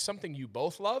 Now, if something you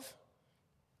both love,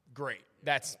 great.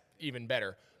 That's even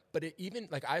better. But even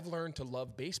like I've learned to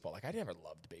love baseball. Like I never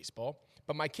loved baseball,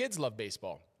 but my kids love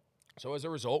baseball. So as a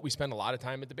result, we spend a lot of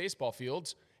time at the baseball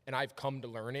fields, and I've come to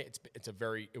learn it.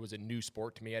 It was a new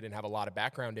sport to me. I didn't have a lot of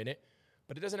background in it,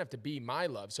 but it doesn't have to be my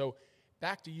love. So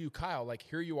back to you, Kyle, like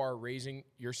here you are raising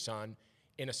your son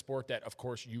in a sport that, of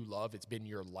course, you love. It's been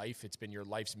your life. It's been your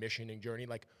life's mission and journey.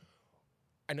 Like,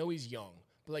 I know he's young,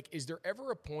 but like, is there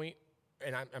ever a point,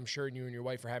 and I'm sure you and your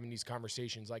wife are having these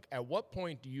conversations, like at what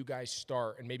point do you guys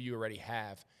start, and maybe you already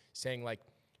have, saying like,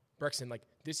 Brexton, like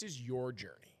this is your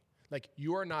journey. Like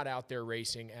you are not out there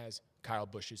racing as Kyle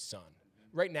Busch's son.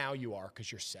 Right now you are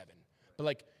because you're 7. But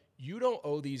like you don't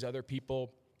owe these other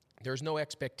people. There's no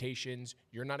expectations.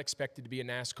 You're not expected to be a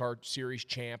NASCAR series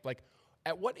champ. Like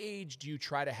at what age do you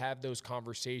try to have those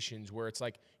conversations where it's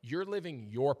like you're living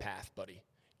your path, buddy?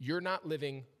 You're not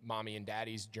living mommy and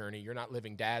daddy's journey. You're not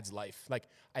living dad's life. Like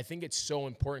I think it's so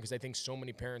important because I think so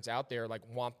many parents out there like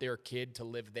want their kid to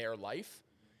live their life.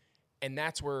 And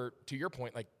that's where, to your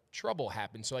point, like trouble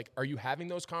happens. So like, are you having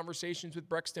those conversations with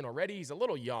Brexton already? He's a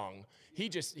little young.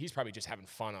 He's probably just having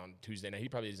fun on Tuesday night. He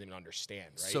probably doesn't even understand,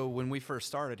 right? So when we first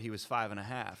started, he was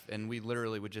 5.5, and we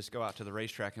literally would just go out to the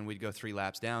racetrack and we'd go 3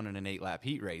 laps down in an 8-lap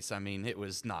heat race. I mean, it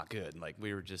was not good. Like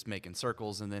we were just making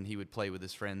circles, and then he would play with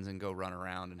his friends and go run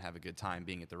around and have a good time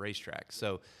being at the racetrack.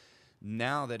 So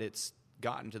now that it's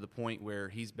gotten to the point where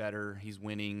he's better, he's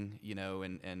winning, you know,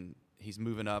 and he's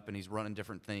moving up and he's running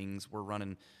different things. We're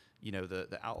running, you know,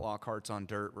 the outlaw carts on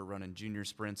dirt. We're running junior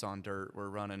sprints on dirt. We're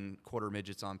running quarter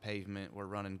midgets on pavement. We're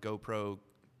running GoPro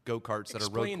go-karts that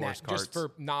are road course carts. Just for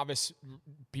novice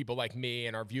people like me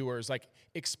and our viewers, like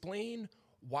explain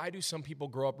why do some people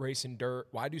grow up racing dirt?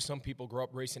 Why do some people grow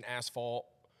up racing asphalt,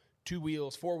 2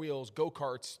 wheels, 4 wheels,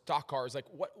 go-karts, stock cars? Like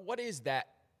what is that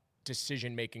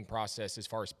decision-making process as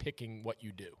far as picking what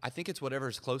you do? I think it's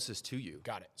whatever's closest to you.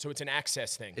 Got it. So it's an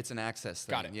access thing. It's an access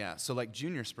thing. Got it. Yeah. So like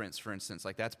junior sprints, for instance,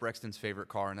 like that's Brexton's favorite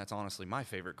car, and that's honestly my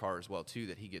favorite car as well too,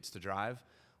 that he gets to drive.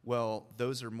 Well,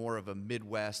 those are more of a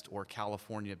Midwest or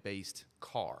California-based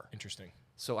car. Interesting.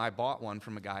 So I bought one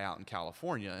from a guy out in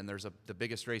California, and there's the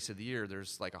biggest race of the year.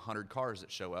 There's like 100 cars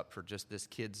that show up for just this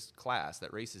kid's class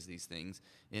that races these things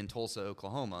in Tulsa,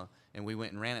 Oklahoma, and we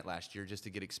went and ran it last year just to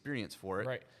get experience for it.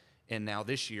 Right. And now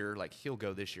this year, like he'll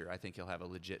go this year, I think he'll have a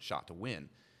legit shot to win,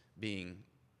 being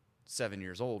 7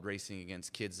 years old, racing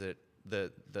against kids that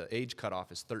the age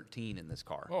cutoff is 13 in this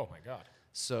car. Oh my God.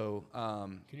 So,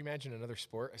 can you imagine another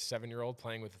sport, a 7-year-old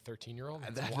playing with a 13-year-old?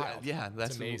 That's wild. Yeah,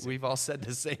 that's amazing. We've all said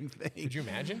the same thing. Could you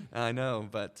imagine? I know,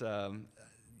 but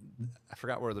I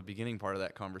forgot where the beginning part of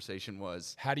that conversation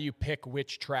was. How do you pick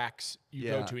which tracks you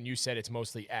go to? And you said it's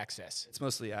mostly access. It's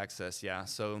mostly access, yeah.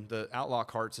 So the Outlaw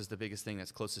Carts is the biggest thing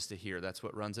that's closest to here. That's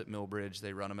what runs at Millbridge.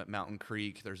 They run them at Mountain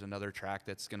Creek. There's another track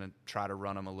that's going to try to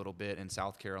run them a little bit in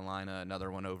South Carolina,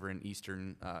 another one over in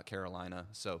Eastern Carolina.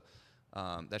 So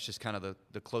that's just kind of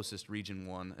the closest region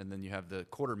one. And then you have the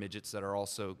quarter midgets that are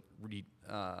also,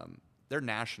 they're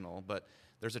national, but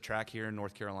there's a track here in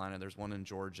North Carolina. There's one in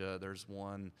Georgia. There's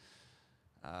one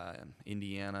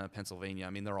Indiana, Pennsylvania.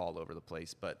 I mean, they're all over the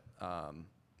place. But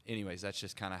anyways, that's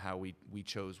just kind of how we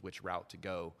chose which route to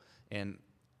go. And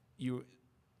you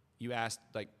asked,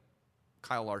 like,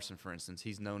 Kyle Larson, for instance,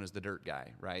 he's known as the dirt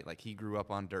guy, right? Like, he grew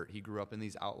up on dirt. He grew up in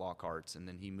these outlaw carts, and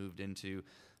then he moved into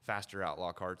faster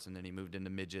outlaw carts, and then he moved into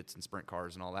midgets and sprint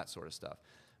cars and all that sort of stuff.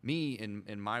 Me,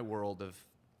 in my world of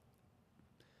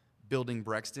building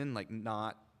Brexton, like,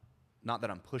 not that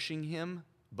I'm pushing him,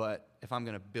 but if I'm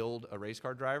going to build a race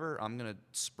car driver, I'm going to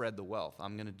spread the wealth.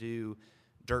 I'm going to do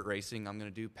dirt racing. I'm going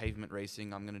to do pavement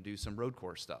racing. I'm going to do some road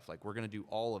course stuff. Like, we're going to do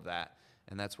all of that,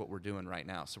 and that's what we're doing right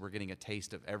now. So we're getting a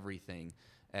taste of everything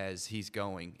as he's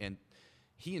going, and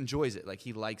he enjoys it. Like,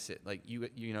 he likes it. Like,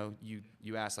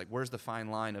 you ask, like, where's the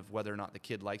fine line of whether or not the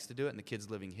kid likes to do it and the kid's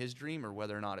living his dream, or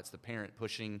whether or not it's the parent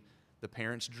pushing the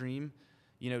parent's dream?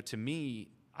 You know, to me,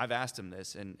 I've asked him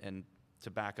this, and to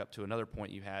back up to another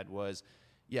point you had was,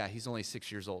 yeah, he's only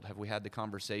 6 years old. Have we had the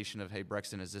conversation of, hey,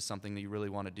 Brexton, is this something that you really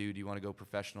want to do? Do you want to go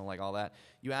professional, like all that?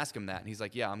 You ask him that, and he's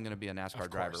like, yeah, I'm going to be a NASCAR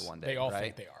driver one day. They all right?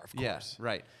 think they are, of course. Yeah,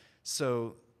 right.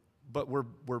 So, but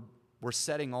we're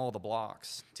setting all the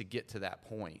blocks to get to that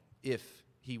point if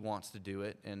he wants to do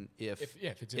it, and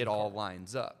if it all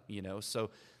lines up, you know.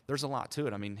 So there's a lot to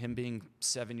it. I mean, him being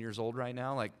 7 years old right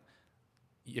now, like,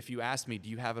 if you ask me, do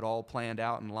you have it all planned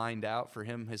out and lined out for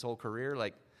him his whole career?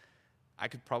 Like, I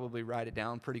could probably write it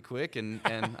down pretty quick and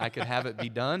I could have it be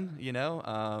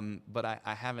done, but I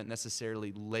haven't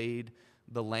necessarily laid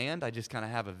the land. I just kind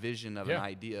of have a vision of an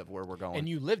idea of where we're going. And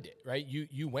you lived it, right?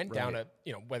 You went down Right.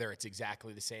 whether it's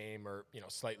exactly the same or,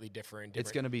 slightly different.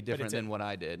 It's going to be different than what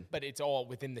I did. But it's all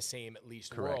within the same, at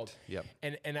least, Correct. world. Yep.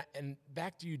 And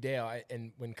back to you, Dale,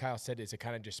 and when Kyle said this, it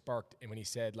kind of just sparked. And when he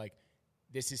said, like,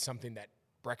 this is something that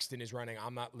Brexton is running,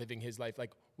 I'm not living his life.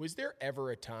 Like, was there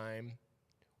ever a time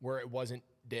where it wasn't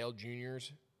Dale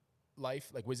Jr.'s life?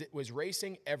 Like, was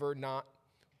racing ever not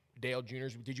Dale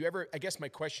Jr.'s? Did you ever, I guess my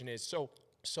question is, so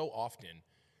often,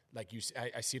 like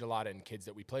I see it a lot in kids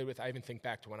that we played with. I even think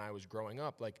back to when I was growing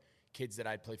up, like kids that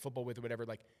I'd play football with or whatever,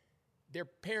 like their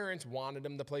parents wanted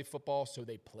them to play football, so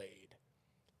they played.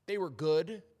 They were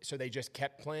good, so they just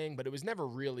kept playing, but it was never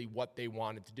really what they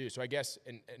wanted to do. So I guess,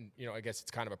 and I guess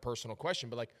it's kind of a personal question,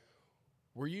 but like,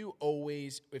 were you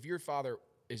always, if your father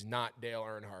is not Dale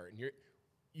Earnhardt, and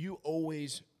you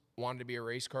always wanted to be a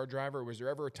race car driver, or was there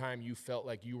ever a time you felt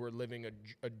like you were living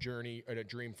a journey and a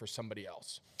dream for somebody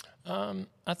else?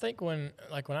 I think when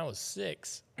I was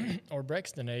 6 or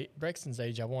Brexton's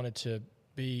age, I wanted to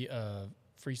be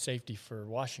free safety for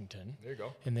Washington. There you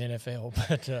go. In the NFL,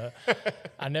 but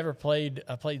I never played.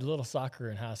 I played little soccer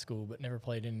in high school, but never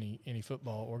played any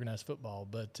football, organized football.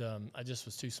 But I just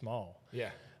was too small. Yeah.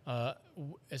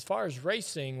 As far as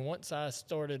racing, once I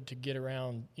started to get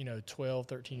around, 12,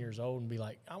 13 years old and be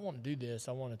like, I want to do this.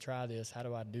 I want to try this. How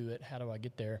do I do it? How do I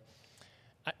get there?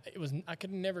 I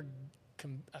could never.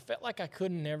 I felt like I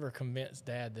could never convince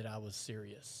Dad that I was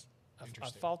serious. I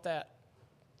fought that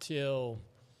till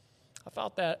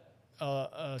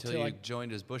I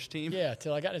joined his Busch team. Yeah,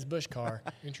 till I got in his Busch car.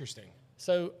 Interesting.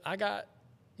 So I got,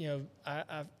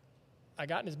 I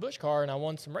got in his Busch car and I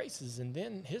won some races, and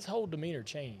then his whole demeanor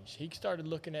changed. He started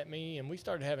looking at me, and we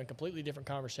started having completely different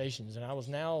conversations. And I was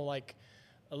now like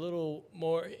a little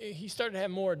more. He started to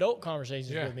have more adult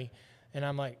conversations with me, and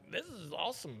I'm like, "This is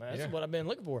awesome, man. That's what I've been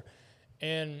looking for."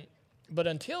 But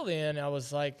until then, I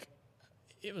was like,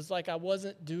 it was like I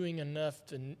wasn't doing enough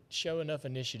to show enough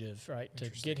initiative, right, to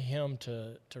get him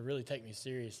to really take me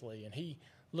seriously. And he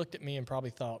looked at me and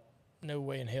probably thought, "No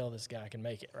way in hell this guy can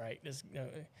make it, right? This,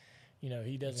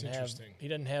 he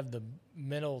doesn't have the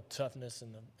mental toughness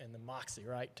and the moxie,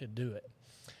 right, to do it."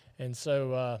 And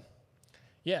so,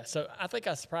 so I think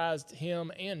I surprised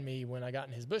him and me when I got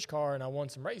in his Busch car and I won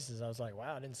some races. I was like,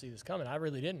 "Wow, I didn't see this coming. I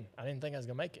really didn't. I didn't think I was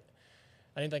gonna make it.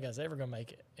 I didn't think I was ever going to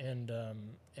make it, and I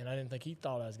didn't think he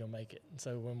thought I was going to make it." And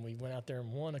so when we went out there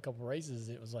and won a couple races,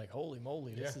 it was like, holy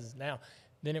moly, this is now.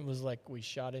 Then it was like we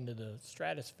shot into the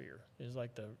stratosphere. It was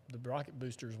like the rocket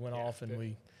boosters went off, and it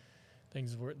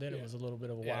was a little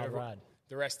bit of a wild ride.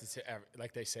 The rest is,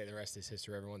 like they say, the rest is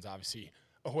history. Everyone's obviously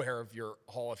aware of your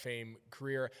Hall of Fame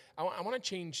career. I want to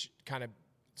change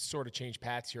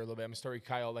paths here a little bit. I'm going to start with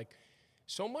Kyle. Like,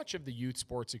 so much of the youth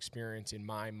sports experience in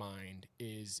my mind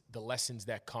is the lessons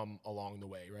that come along the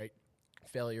way, right?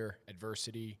 Failure,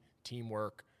 adversity,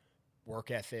 teamwork, work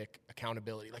ethic,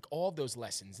 accountability, like all of those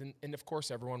lessons. And of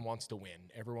course, everyone wants to win.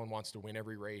 Everyone wants to win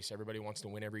every race. Everybody wants to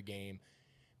win every game.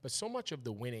 But so much of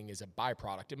the winning is a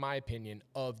byproduct, in my opinion,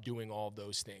 of doing all of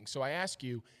those things. So I ask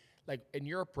you, like, in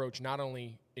your approach, not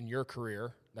only in your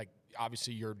career, like,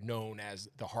 obviously you're known as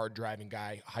the hard driving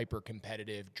guy, hyper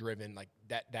competitive, driven, like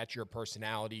that's your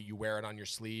personality. You wear it on your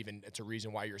sleeve, and it's a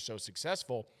reason why you're so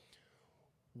successful.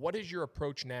 What is your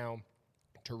approach now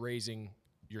to raising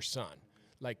your son?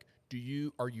 Like,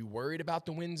 are you worried about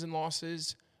the wins and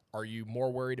losses? Are you more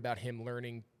worried about him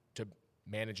learning to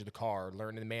manage the car,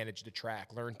 learn to manage the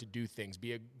track, learn to do things,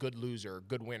 be a good loser,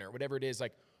 good winner, whatever it is?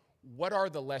 Like, what are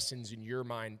the lessons in your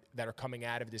mind that are coming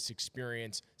out of this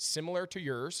experience similar to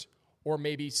yours? Or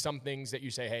maybe some things that you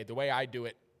say, hey, the way I do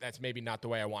it, that's maybe not the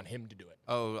way I want him to do it.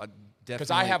 Oh, definitely. Because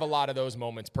I have a lot of those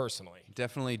moments personally.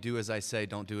 Definitely do as I say,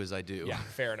 don't do as I do. Yeah,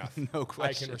 fair enough. No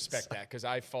questions. I can respect that because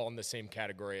I fall in the same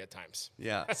category at times.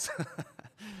 Yeah.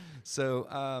 So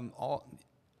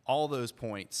all those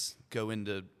points go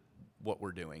into what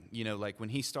we're doing. Like when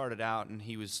he started out and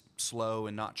he was slow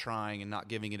and not trying and not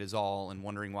giving it his all and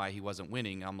wondering why he wasn't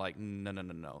winning, I'm like,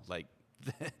 no. Like,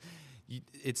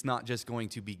 it's not just going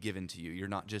to be given to you. You're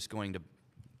not just going to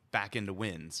back into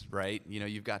wins, right?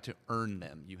 You've got to earn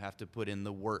them. You have to put in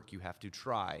the work. You have to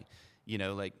try.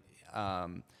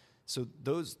 So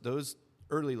those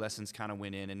early lessons kind of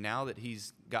went in. And now that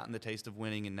he's gotten the taste of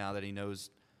winning, and now that he knows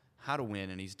how to win,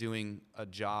 and he's doing a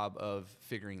job of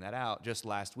figuring that out. Just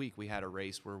last week, we had a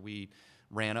race where we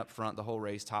ran up front the whole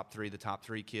race, top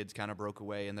three kids kind of broke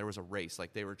away, and there was a race.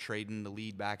 Like, they were trading the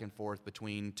lead back and forth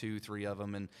between 2-3 of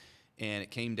them, and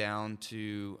it came down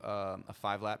to a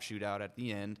 5-lap shootout at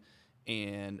the end,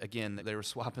 And again, they were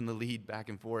swapping the lead back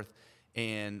and forth.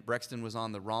 And Brexton was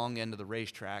on the wrong end of the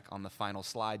racetrack on the final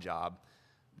slide job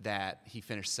that he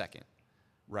finished second,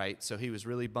 right? So he was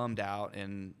really bummed out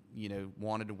and,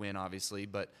 wanted to win, obviously.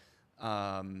 But,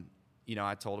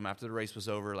 I told him after the race was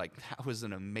over, like, that was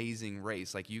an amazing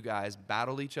race. Like, you guys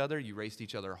battled each other. You raced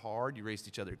each other hard. You raced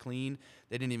each other clean.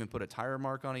 They didn't even put a tire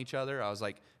mark on each other. I was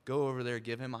like, go over there,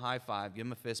 give him a high five, give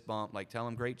him a fist bump, like, tell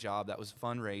him great job. That was a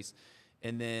fun race.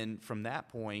 And then from that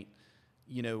point,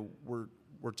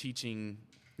 we're teaching,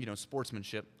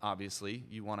 sportsmanship. Obviously,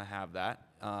 you want to have that.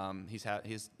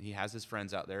 He has his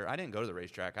friends out there. I didn't go to the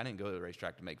racetrack. I didn't go to the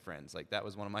racetrack to make friends. Like, that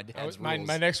was one of my dad's rules.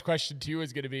 My next question to you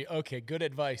is going to be, okay, good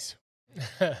advice.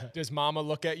 Does Mama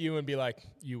look at you and be like,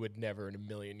 you would never in a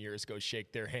million years go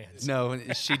shake their hands? No,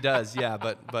 she does. Yeah,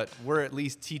 but we're at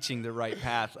least teaching the right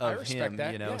path of him.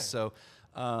 That, yeah. So.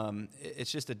 It's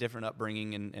just a different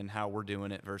upbringing and how we're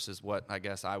doing it versus what I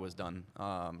guess I was done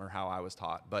or how I was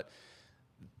taught. But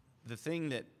the thing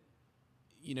that,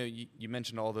 you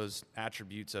mentioned all those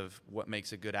attributes of what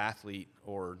makes a good athlete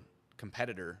or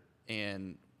competitor.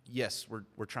 And yes,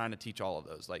 we're trying to teach all of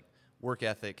those, like work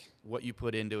ethic, what you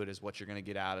put into it is what you're going to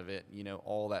get out of it,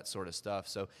 all that sort of stuff.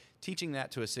 So teaching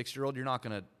that to a 6-year-old, you're not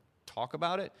going to talk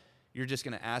about it. You're just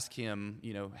going to ask him,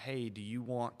 hey, do you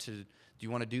want to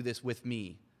do this with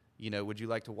me? Would you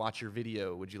like to watch your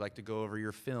video? Would you like to go over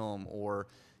your film? Or,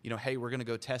 hey, we're going to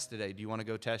go test today. Do you want to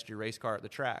go test your race car at the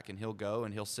track? And he'll go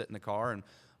and he'll sit in the car and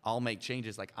I'll make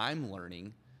changes. Like, I'm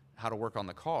learning how to work on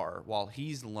the car while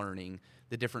he's learning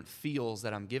the different feels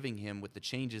that I'm giving him with the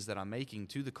changes that I'm making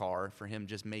to the car for him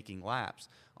just making laps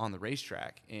on the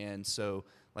racetrack. And so,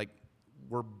 like,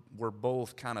 we're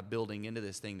both kind of building into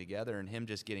this thing together, and him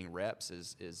just getting reps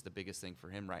is the biggest thing for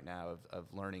him right now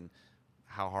of learning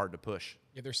how hard to push.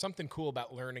 Yeah, there's something cool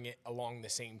about learning it along the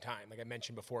same time. Like I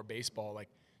mentioned before, baseball, like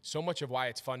so much of why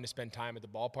it's fun to spend time at the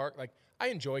ballpark. Like, I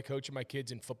enjoy coaching my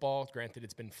kids in football. Granted,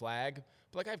 it's been flag,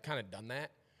 but like I've kind of done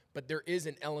that. But there is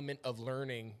an element of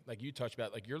learning, like you touched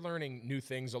about, like you're learning new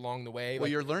things along the way. Well,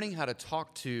 you're learning how to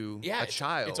talk to a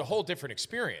child. It's a whole different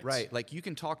experience. Right. Like, you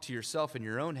can talk to yourself in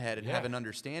your own head and have an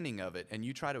understanding of it, and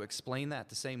you try to explain that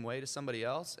the same way to somebody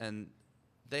else, and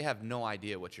they have no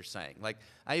idea what you're saying. Like,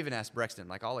 I even asked Brexton,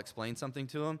 like, I'll explain something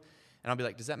to him, and I'll be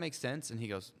like, does that make sense? And he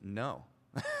goes, no.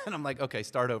 And I'm like, okay,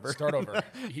 start over. Start over.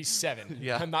 He's 7.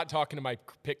 Yeah. I'm not talking to my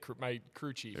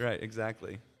crew chief. Right,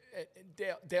 exactly.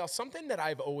 Dale, something that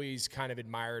I've always kind of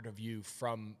admired of you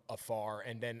from afar,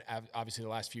 and then obviously the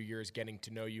last few years getting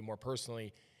to know you more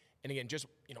personally, and again, just,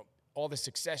 all the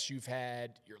success you've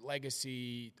had, your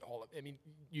legacy,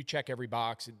 you check every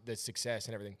box, the success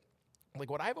and everything.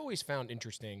 Like, what I've always found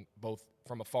interesting, both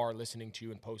from afar listening to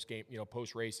you and post-game,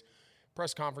 post-race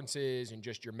press conferences and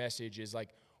just your message, is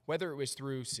like, whether it was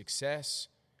through success,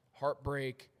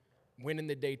 heartbreak, winning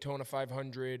the Daytona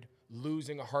 500,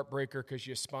 losing a heartbreaker because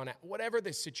you spun out, whatever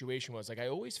the situation was, like, I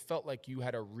always felt like you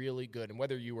had a really good, and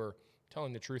whether you were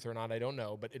telling the truth or not, I don't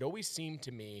know, but it always seemed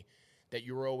to me that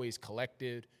you were always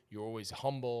collected, you were always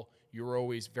humble, you were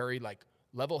always very, like,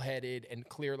 level-headed and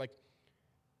clear. Like,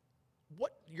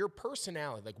 what your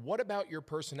personality, like, what about your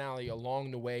personality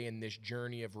along the way in this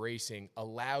journey of racing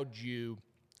allowed you,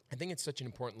 I think it's such an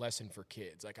important lesson for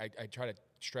kids. Like, I try to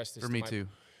stress this. For me too.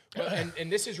 Well, and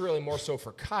this is really more so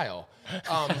for Kyle.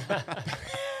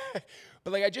 But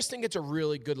like, I just think it's a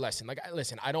really good lesson. Like,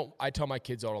 I tell my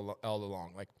kids all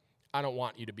along, like, I don't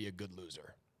want you to be a good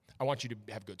loser. I want you to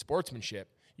have good sportsmanship.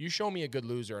 You show me a good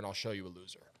loser and I'll show you a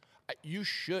loser. You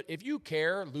should, if you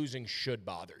care, losing should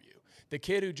bother you. The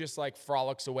kid who just like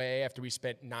frolics away after we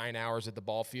spent 9 hours at the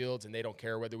ball fields and they don't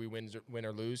care whether we win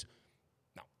or lose.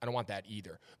 No, I don't want that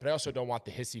either. But I also don't want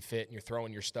the hissy fit and you're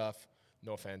throwing your stuff.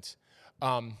 No offense.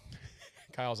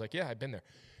 Kyle's like, yeah, I've been there.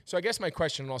 So I guess my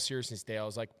question in all seriousness, Dale,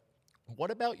 is like,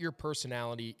 what about your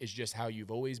personality is just how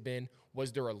you've always been?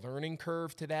 Was there a learning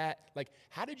curve to that? Like,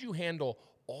 how did you handle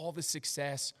all the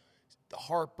success, the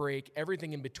heartbreak,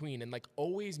 everything in between, and like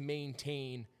always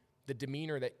maintain the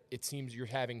demeanor that it seems you're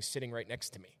having sitting right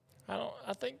next to me?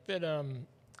 I think that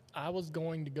I was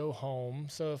going to go home.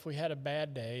 So if we had a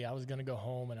bad day, I was going to go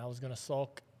home and I was going to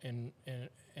sulk and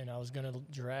I was going to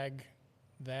drag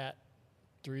that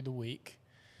through the week.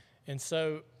 And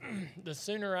so the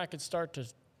sooner I could start to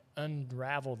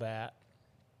unravel that,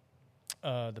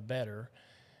 the better.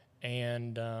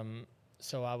 And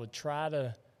so I would try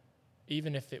to,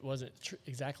 even if it wasn't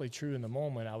exactly true in the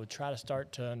moment, I would try to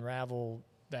start to unravel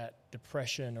that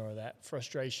depression or that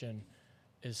frustration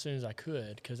as soon as I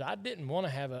could, because I didn't want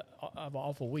to have an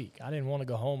awful week. I didn't want to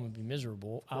go home and be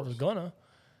miserable. I was gonna,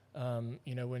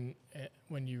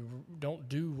 when you don't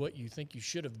do what you think you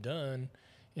should have done,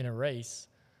 in a race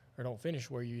or don't finish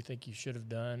where you think you should have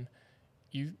done,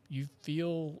 you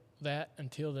feel that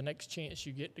until the next chance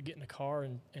you get to get in the car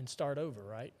and start over,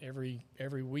 right?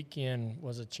 Every weekend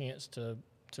was a chance to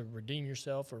redeem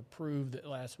yourself or prove that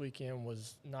last weekend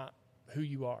was not who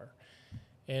you are.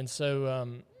 And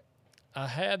so I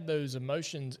had those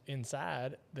emotions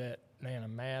inside that, man,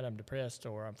 I'm mad, I'm depressed,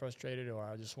 or I'm frustrated, or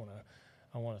I just want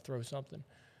to throw something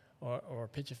or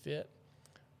pitch a fit.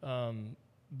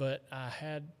 But I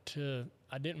had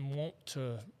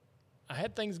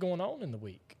things going on in the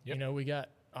week. Yep. You know, we got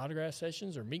autograph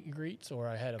sessions or meet and greets, or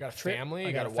I had got a trip, family, I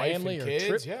you got got a a wife family and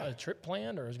or kids, a trip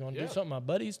planned, or I was going to Yeah. do something with my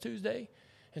buddies Tuesday.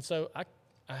 And so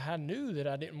I knew that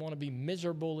I didn't want to be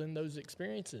miserable in those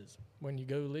experiences. When you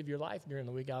go live your life during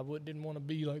the week, didn't want to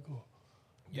be like, oh,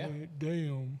 Yeah.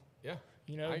 damn. Yeah.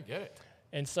 You know? I get it.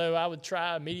 And so I would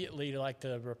try immediately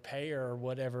to repair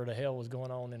whatever the hell was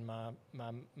going on in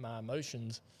my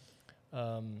emotions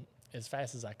as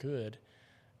fast as I could,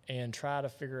 and try to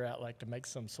figure out to make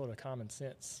some sort of common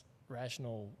sense,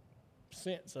 rational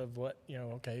sense of what,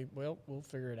 okay, well, we'll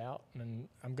figure it out, and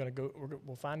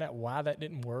we'll find out why that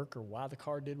didn't work, or why the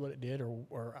car did what it did,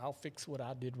 or I'll fix what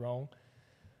I did wrong.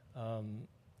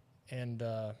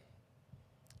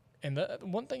 And the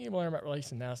one thing you learn about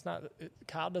racing now,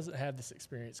 Kyle doesn't have this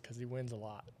experience because he wins a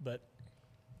lot, but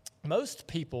most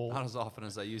people, Not as often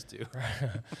as I used to.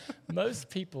 most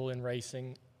people in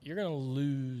racing, you're going to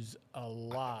lose a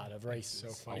lot of races. so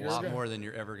A funny. lot more than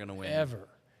you're ever going to win. Ever.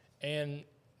 And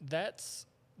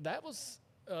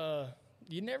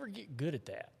you never get good at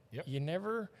that. Yep. You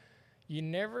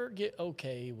never get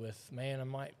okay with, man, I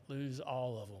might lose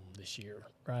all of them this year,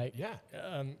 right? Yeah.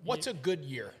 What's a good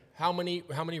year? How many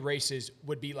races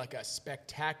would be like a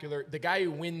spectacular, the guy who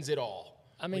wins it all?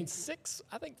 I mean,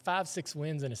 5, 6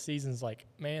 wins in a season's like,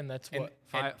 man, that's what.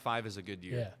 Five is a good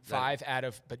year. Yeah. Five out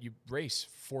of, but you race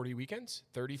 40 weekends,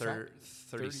 35?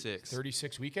 36.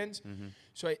 36 weekends. Mm-hmm.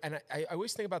 So, I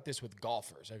always think about this with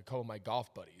golfers. I call them my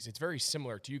golf buddies. It's very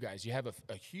similar to you guys. You have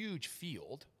a huge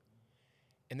field,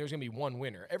 and there's going to be one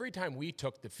winner. Every time we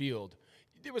took the field,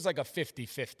 it was like a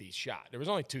 50-50 shot. There was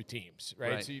only 2 teams,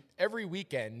 right? So every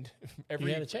weekend, You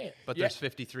had a chance. But there's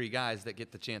 53 guys that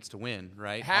get the chance to win,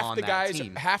 right? half on the that guys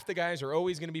team. half the guys are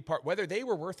always going to be part, whether they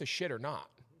were worth a shit or not.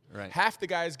 Right. Half the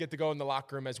guys get to go in the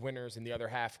locker room as winners, and the other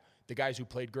half, the guys who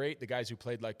played great, the guys who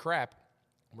played like crap,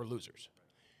 were losers.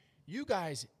 You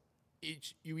guys,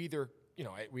 you either,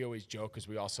 we always joke because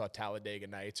we all saw Talladega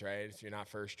Nights, right? If you're not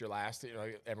first, you're last.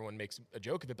 Everyone makes a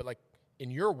joke of it, but like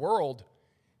in your world,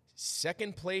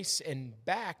 second place and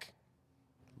back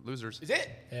Losers. is it.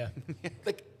 Yeah.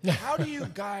 Like, how do you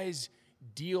guys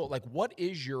deal? Like, what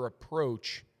is your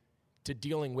approach to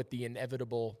dealing with the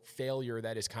inevitable failure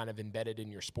that is kind of embedded in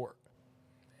your sport?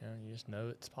 You just know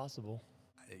it's possible.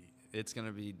 It's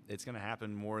gonna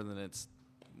happen more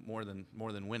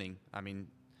than winning. I mean,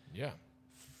 Yeah.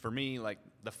 for me, like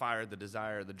the fire, the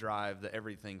desire, the drive, the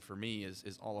everything for me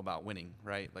is all about winning,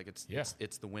 right? Like it's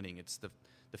the winning. It's the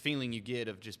feeling you get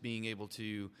of just being able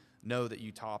to know that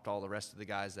you topped all the rest of the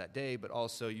guys that day, but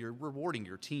also you're rewarding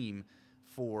your team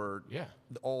for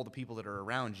all the people that are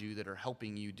around you that are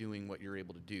helping you doing what you're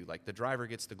able to do. Like the driver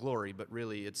gets the glory, but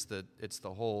really it's the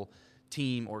whole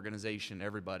team, organization,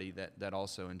 everybody that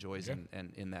also enjoys and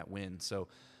in that win. So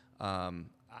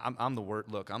I'm the worst.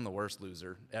 Look, I'm the worst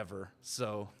loser ever.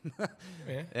 So,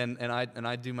 and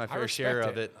I do my fair share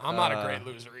of it. I'm not a great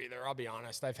loser either. I'll be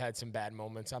honest. I've had some bad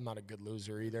moments. I'm not a good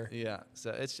loser either. Yeah. So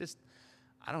it's just,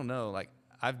 I don't know. Like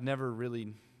I've never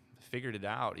really figured it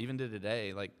out, even to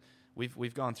today. Like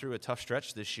we've gone through a tough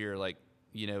stretch this year. Like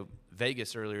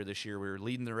Vegas earlier this year, we were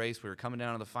leading the race. We were coming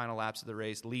down to the final laps of the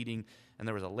race, leading, and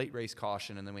there was a late race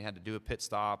caution, and then we had to do a pit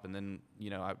stop, and then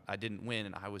I didn't win,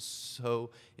 and I was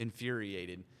so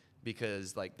infuriated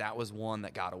because like that was one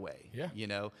that got away.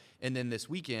 Yeah. And then this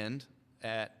weekend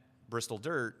at Bristol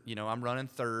Dirt, I'm running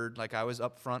third. Like I was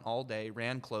up front all day,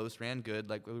 ran close, ran good.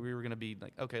 Like we were gonna be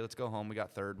like, okay, let's go home. We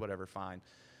got third, whatever, fine.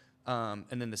 And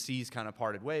then the seas kind of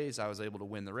parted ways. I was able to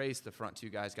win the race. The front 2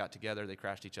 guys got together. They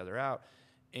crashed each other out.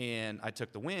 And I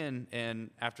took the win. And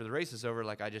after the race is over,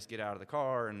 like I just get out of the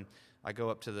car and I go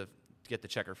up to get the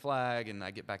checker flag, and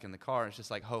I get back in the car. And it's just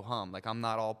like ho-hum. Like I'm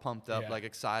not all pumped up, like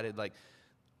excited, like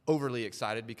overly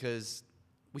excited because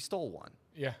we stole one.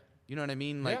 Yeah. You know what I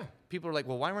mean? Like people are like,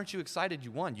 well, why weren't you excited?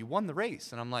 You won the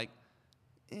race. And I'm like,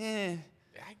 I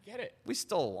get it. we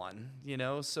stole one,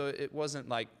 So it wasn't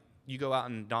like, you go out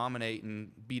and dominate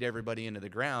and beat everybody into the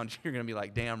ground, you're going to be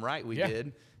like, damn right we Yeah.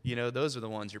 did. You know, those are the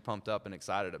ones you're pumped up and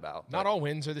excited about. Not all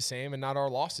wins are the same, and not all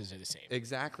losses are the same.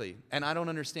 Exactly. And I don't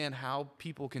understand how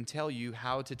people can tell you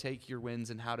how to take your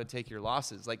wins and how to take your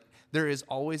losses. Like, there is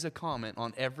always a comment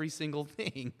on every single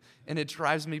thing, and it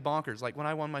drives me bonkers. Like, when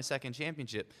I won my second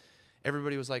championship,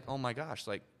 everybody was like, oh my gosh,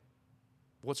 like,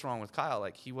 what's wrong with Kyle?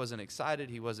 Like, he wasn't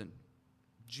excited. He wasn't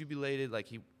jubilated.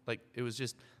 Like, it was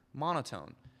just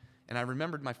monotone. And I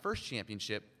remembered my first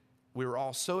championship. We were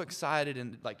all so excited,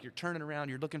 and like, you're turning around,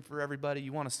 you're looking for everybody.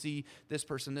 You want to see this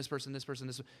person, this person, this person,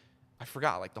 this. I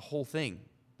forgot like the whole thing.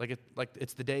 Like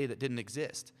it's the day that didn't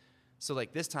exist. So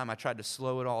like this time I tried to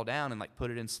slow it all down and like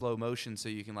put it in slow motion so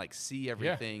you can like see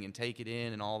everything and take it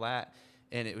in and all that.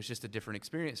 And it was just a different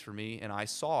experience for me, and I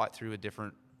saw it through a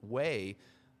different way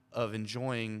of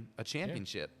enjoying a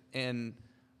championship. And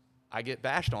I get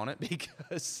bashed on it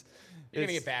because You're going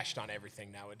to get bashed on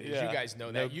everything nowadays. Yeah. You guys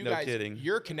know that. No- You no guys, kidding.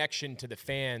 Your connection to the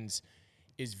fans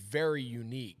is very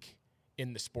unique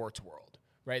in the sports world,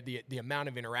 right? The amount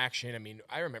of interaction. I mean,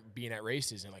 I remember being at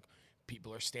races and like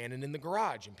people are standing in the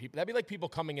garage, and that'd be like people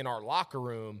coming in our locker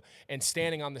room and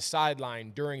standing on the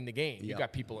sideline during the game. You Yep.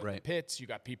 got people in the Right. pits. You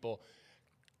got people.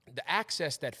 The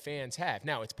access that fans have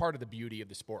now, it's part of the beauty of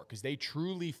the sport because they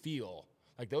truly feel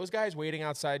like those guys waiting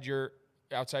outside your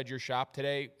shop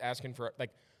today asking for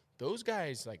like those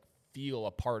guys like feel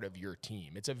a part of your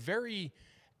team. It's a very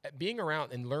being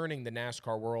around and learning the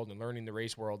NASCAR world and learning the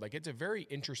race world, like it's a very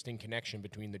interesting connection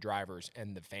between the drivers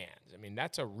and the fans. I mean,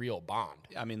 that's a real bond.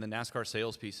 I mean, the NASCAR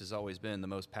sales piece has always been the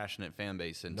most passionate fan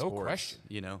base in No sports. question.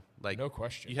 You know, like No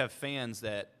question. You have fans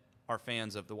that are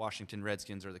fans of the Washington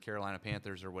Redskins or the Carolina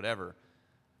Panthers or whatever.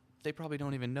 They probably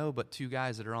don't even know but two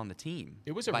guys that are on the team.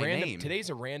 It was a by random. name.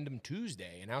 Today's a random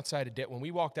Tuesday, and outside of when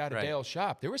we walked out of Right. Dale's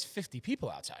shop, there was 50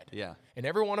 people outside. Yeah. and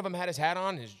every one of them had his hat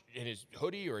on, his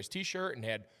hoodie or his T-shirt, and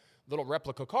had little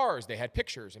replica cars. They had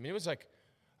pictures. I mean, it was like,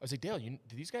 I was like, Dale, do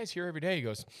these guys here every day? He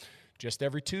goes, just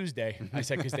every Tuesday. I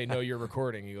said, because they know you're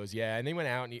recording. He goes, yeah. And they went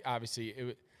out, and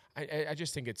I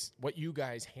just think it's what you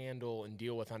guys handle and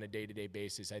deal with on a day-to-day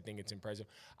basis. I think it's impressive.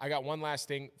 I got one last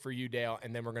thing for you, Dale,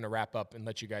 and then we're going to wrap up and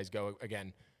let you guys go.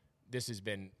 Again, this has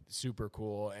been super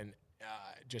cool, and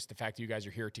just the fact that you guys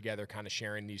are here together kind of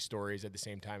sharing these stories at the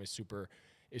same time is super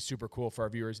cool for our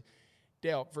viewers.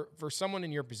 Dale, for someone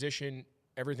in your position,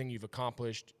 everything you've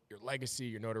accomplished, your legacy,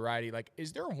 your notoriety, like,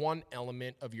 is there one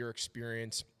element of your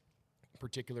experience,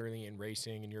 particularly in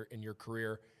racing and in your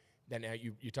career, that now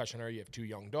you touched on earlier, you have 2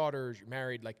 young daughters, you're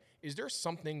married, like, is there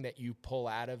something that you pull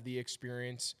out of the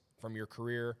experience from your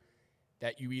career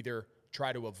that you either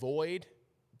try to avoid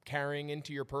carrying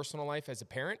into your personal life as a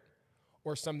parent,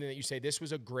 or something that you say, this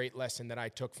was a great lesson that I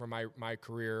took from my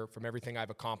career, from everything I've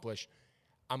accomplished,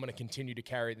 I'm going to continue to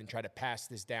carry it and try to pass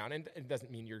this down? And it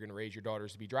doesn't mean you're going to raise your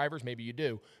daughters to be drivers. Maybe you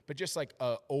do. But just like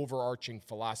a overarching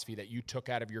philosophy that you took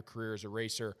out of your career as a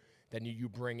racer that you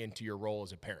bring into your role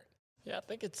as a parent. Yeah, I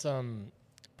think it's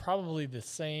probably the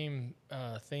same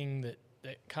thing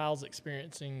that Kyle's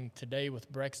experiencing today with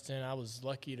Brexton. I was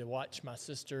lucky to watch my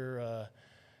sister,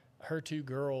 her 2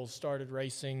 girls started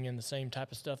racing in the same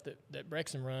type of stuff that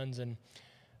Brexton runs, and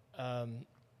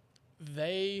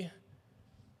they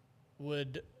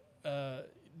would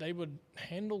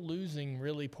handle losing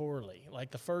really poorly.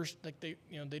 Like they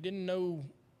didn't know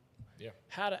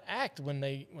how to act when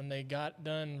they got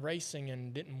done racing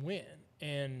and didn't win,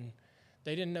 and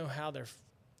they didn't know how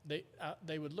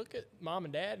they would look at mom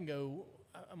and dad and go,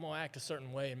 I'm gonna act a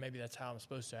certain way, and maybe that's how I'm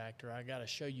supposed to act, or I gotta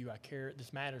show you I care.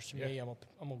 This matters to me. I'm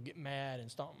gonna get mad and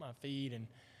stomp my feet, and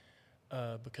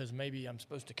because maybe I'm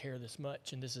supposed to care this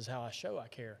much, and this is how I show I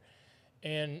care.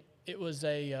 And it was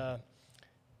I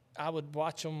would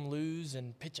watch them lose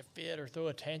and pitch a fit or throw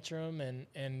a tantrum,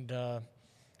 and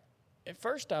at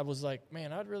first I was like,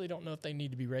 man, I really don't know if they need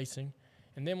to be racing.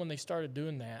 And then when they started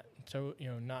doing that, so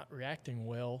not reacting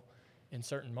well in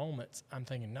certain moments, I'm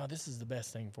thinking, no, this is the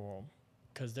best thing for them,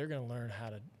 because they're going to learn how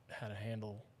to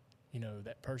handle,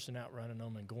 that person outrunning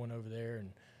them and going over there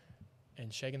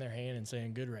and shaking their hand and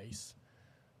saying good race.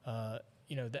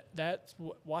 That's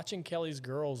watching Kelly's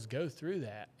girls go through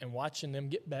that and watching them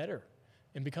get better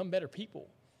and become better people,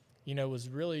 was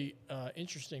really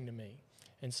interesting to me.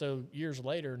 And so years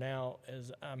later now,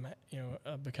 as I'm,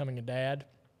 becoming a dad,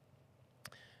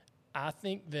 I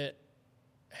think that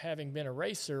having been a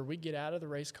racer, we get out of the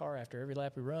race car after every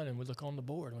lap we run and we look on the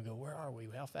board and we go, where are we?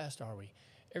 How fast are we?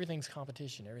 Everything's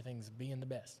competition. Everything's being the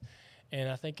best. And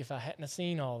I think if I hadn't have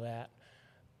seen all that,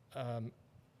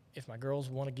 if my girls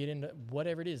want to get into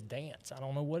whatever it is, dance, I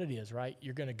don't know what it is, right?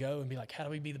 You're going to go and be like, how do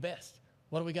we be the best?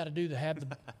 What do we got to do to have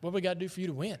what do we got to do for you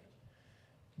to win?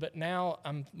 But now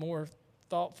I'm more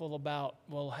thoughtful about,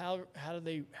 well, how are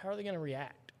they going to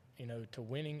react, to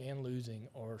winning and losing,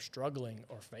 or struggling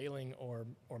or failing or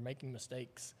making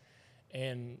mistakes.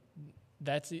 And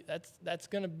that's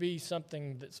going to be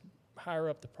something that's higher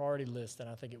up the priority list than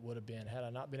I think it would have been had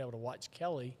I not been able to watch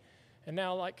Kelly. And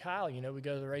now, like Kyle, we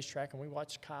go to the racetrack and we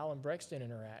watch Kyle and Brexton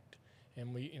interact,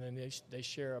 and they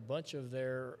share a bunch of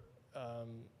their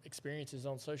experiences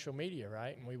on social media,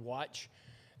 right? And we watch.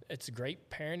 It's great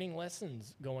parenting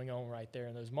lessons going on right there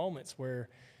in those moments where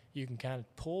you can kind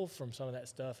of pull from some of that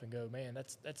stuff and go, man,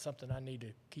 that's something I need to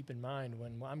keep in mind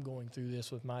when I'm going through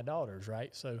this with my daughters,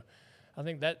 right? So I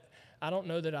think that I don't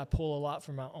know that I pull a lot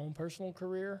from my own personal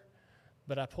career,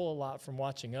 but I pull a lot from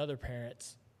watching other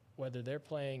parents, whether they're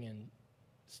playing in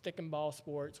stick and ball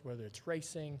sports, whether it's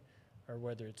racing or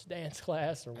whether it's dance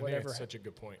class or whatever. That's such a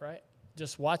good point. Right?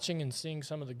 Just watching and seeing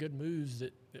some of the good moves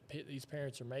that these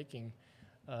parents are making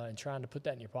and trying to put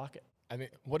that in your pocket. I mean,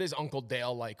 what is Uncle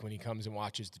Dale like when he comes and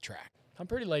watches the track? I'm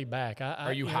pretty laid back.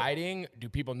 Are you hiding? Do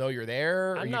people know you're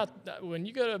there? I'm not. When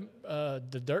you go to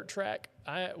the dirt track,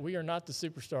 we are not the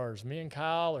superstars. Me and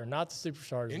Kyle are not the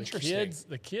superstars. Interesting.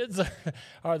 The kids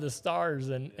are the stars,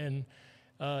 and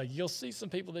you'll see some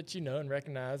people that you know and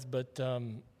recognize. But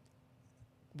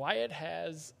Wyatt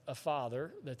has a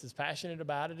father that's as passionate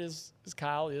about it as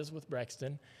Kyle is with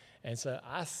Brexton. And so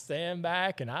I stand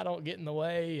back and I don't get in the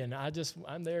way, and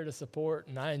I'm there to support,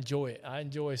 and I enjoy it. I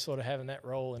enjoy sort of having that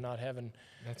role and not having.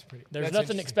 There's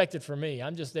nothing expected from me.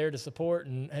 I'm just there to support,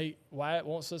 and hey, Wyatt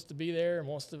wants us to be there and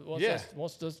wants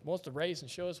to race and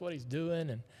show us what he's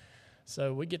doing, and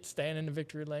so we get to stand in the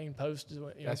victory lane, post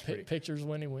pictures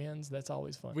when he wins. That's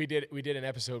always fun. We did an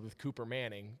episode with Cooper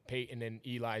Manning, Peyton and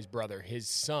Eli's brother. His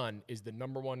son is the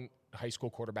number one high school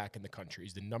quarterback in the country.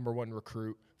 He's the number one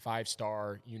recruit,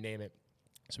 5-star, you name it.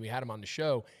 So we had him on the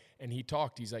show, and he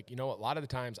talked. He's like, a lot of the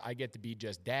times I get to be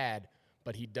just dad,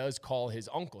 but he does call his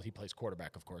uncle. He plays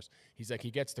quarterback, of course. He's like,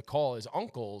 he gets to call his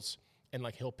uncles, and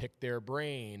like he'll pick their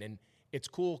brain, and it's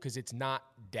cool because it's not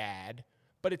dad,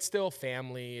 but it's still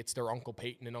family. It's their Uncle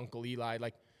Peyton and Uncle Eli.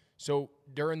 Like, so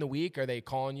during the week, are they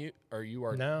calling you, or you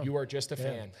are just a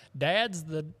fan? Dad's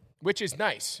which is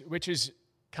nice.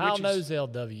 Kyle knows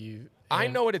LW. I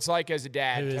know what it's like as a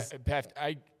dad.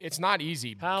 It's not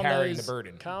easy carrying the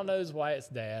burden. Kyle knows Wyatt's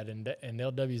dad, and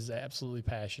LW is absolutely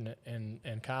passionate. And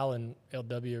Kyle and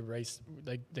LW race.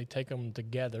 They take them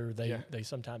together. They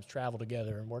sometimes travel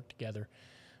together and work together.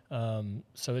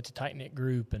 So it's a tight knit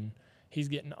group, and he's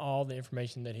getting all the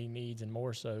information that he needs and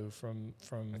more so from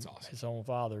his own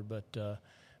father. But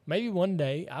maybe one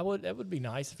day that would be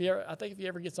nice. I think if he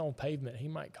ever gets on pavement, he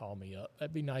might call me up.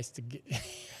 That'd be nice to get.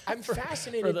 I'm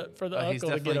fascinated for the uncle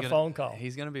to get a phone call.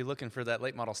 He's going to be looking for that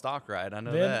late model stock ride. I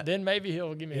know that. Then maybe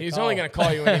he'll give me a call. He's only going to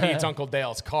call you when he needs Uncle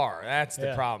Dale's car. That's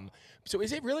the problem. So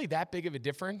is it really that big of a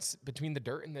difference between the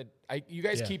dirt and you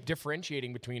guys keep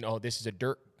differentiating between, this is a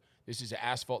dirt, this is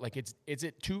asphalt. Like, is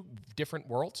it two different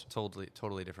worlds? Totally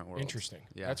different worlds. Interesting.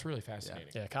 Yeah. That's really fascinating.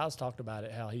 Yeah, Kyle's talked about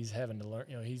it, how he's having to learn.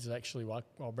 He's actually, while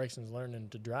Brexton's learning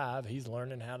to drive, he's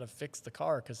learning how to fix the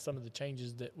car because some of the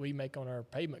changes that we make on our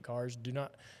pavement cars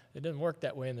it doesn't work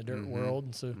that way in the dirt world.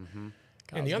 And so,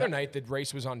 and the other night, the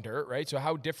race was on dirt, right? So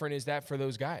how different is that for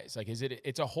those guys? Like,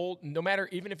 it's a whole, no matter,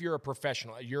 even if you're a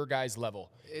professional at your guy's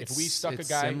level, if we stuck a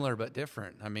guy. Similar but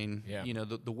different. I mean,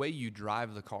 the way you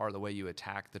drive the car, the way you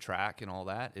attack the track and all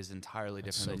that is entirely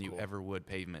different than you ever would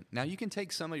pavement. Now, you can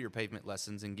take some of your pavement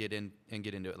lessons and get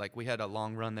into it. Like, we had a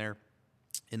long run there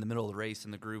in the middle of the race,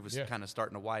 and the groove was kind of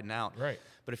starting to widen out. Right.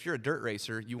 But if you're a dirt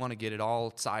racer, you want to get it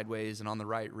all sideways and on the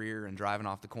right rear and driving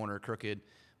off the corner crooked.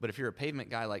 But if you're a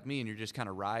pavement guy like me and you're just kind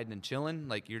of riding and chilling,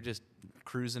 like you're just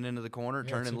cruising into the corner,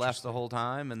 turning left the whole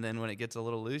time, and then when it gets a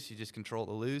little loose, you just control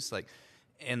the loose.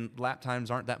 And lap times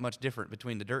aren't that much different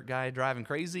between the dirt guy driving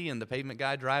crazy and the pavement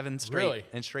guy driving straight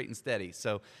and steady.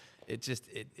 So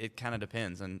it kind of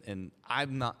depends. And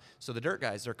I'm not. So the dirt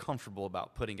guys, they're comfortable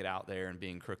about putting it out there and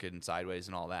being crooked and sideways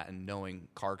and all that and knowing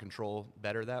car control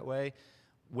better that way,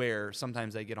 where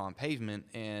sometimes they get on pavement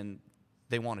and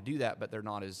they want to do that, but they're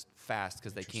not as fast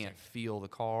because they can't feel the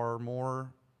car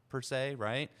more per se,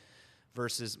 right?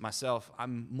 Versus myself,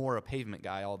 I'm more a pavement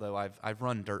guy, although I've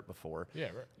run dirt before. Yeah,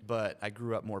 right. But I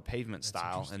grew up more pavement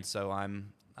style, and so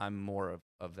I'm more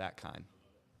of that kind.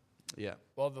 Yeah.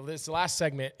 Well, this last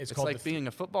segment is called. It's like being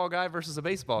a football guy versus a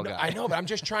baseball guy. I know, but I'm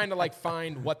just trying to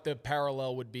find what the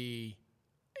parallel would be.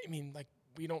 I mean,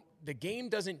 the game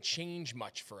doesn't change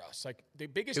much for us. Like, the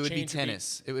biggest change would be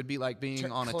tennis. It would be like being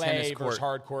on a clay tennis court. Versus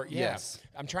hard court. Yeah. Yes.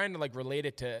 I'm trying to relate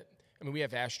it to. I mean, we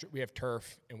have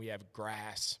turf and we have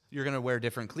grass. You're gonna wear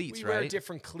different cleats, we right? We wear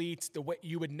different cleats. The way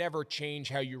you would never change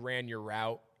how you ran your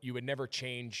route. you would never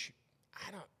change.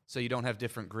 So you don't have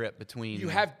different grip between. You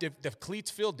have the cleats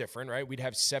feel different, right? We'd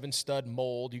have 7-stud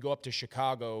mold. You go up to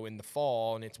Chicago in the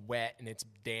fall, and it's wet and it's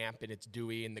damp and it's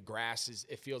dewy, and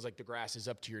it feels like the grass is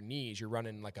up to your knees. You're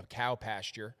running like a cow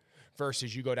pasture.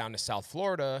 Versus you go down to South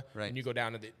Florida, and you go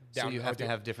down to so you have to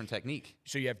have different technique.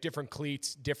 So you have different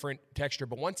cleats, different texture.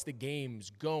 But once the game's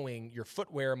going, your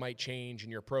footwear might change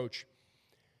and your approach.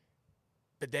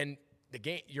 But then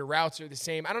your routes are the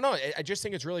same. I don't know. I just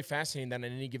think it's really fascinating that in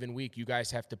any given week, you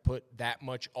guys have to put that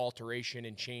much alteration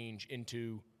and change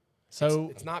into. So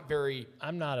it's not very.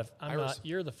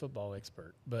 You're the football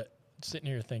expert, but sitting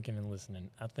here thinking and listening,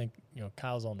 I think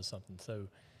Kyle's onto something. So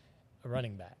a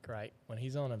running back, right? When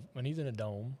he's in a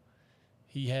dome,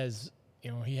 he has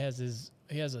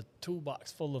a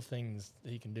toolbox full of things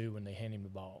that he can do when they hand him the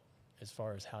ball, as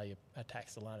far as how he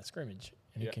attacks the line of scrimmage,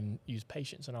 and he can use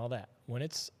patience and all that. When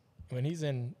he's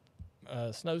in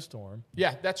a snowstorm,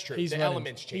 that's true. The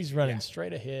elements change. He's running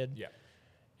straight ahead,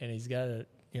 and he's got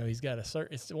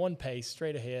it's one pace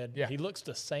straight ahead. Yeah. He looks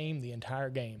the same the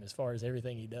entire game as far as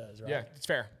everything he does, right? Yeah, it's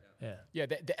fair. Yeah.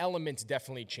 The elements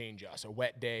definitely change us. A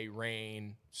wet day,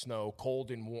 rain, snow, cold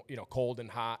and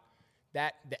hot.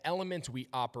 The elements we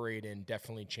operate in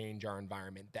definitely change our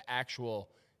environment. The actual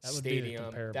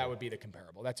stadium, that would be the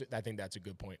comparable. I think that's a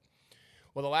good point.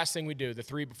 Well, the last thing we do, the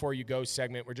 3 before you go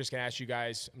segment, I'm just going to ask you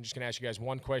guys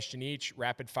one question each,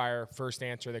 rapid fire, first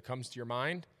answer that comes to your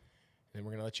mind, and then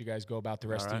we're going to let you guys go about the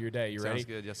rest of your day. You ready? Sounds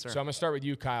good, yes, sir. So I'm going to start with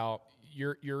you, Kyle.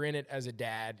 You're in it as a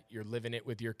dad. You're living it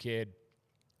with your kid.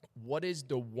 What is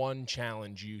the one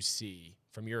challenge you see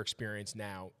from your experience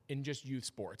now in just youth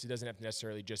sports? It doesn't have to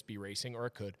necessarily just be racing, or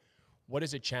it could. What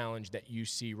is a challenge that you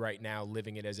see right now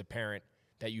living it as a parent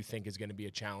that you think is going to be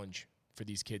a challenge for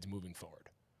these kids moving forward?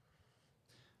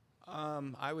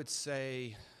 I would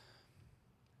say,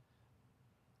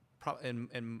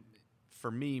 and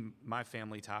for me, my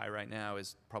family tie right now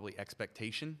is probably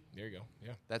expectation. There you go.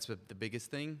 Yeah. That's the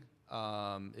biggest thing,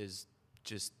 is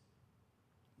just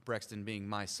Brexton being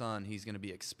my son. He's going to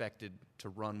be expected to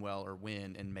run well or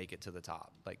win and make it to the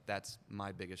top. Like, that's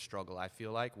my biggest struggle, I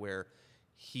feel like, where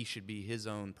he should be his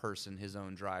own person, his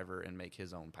own driver, and make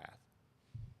his own path.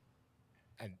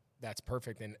 And that's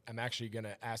perfect. And I'm actually going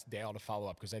to ask Dale to follow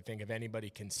up, because I think if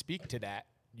anybody can speak to that,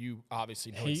 you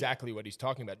obviously know exactly what he's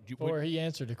talking about. He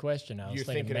answered the question. I was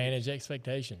thinking manage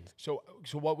expectations. So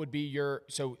what would be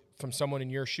from someone in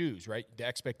your shoes, right? The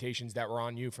expectations that were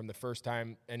on you from the first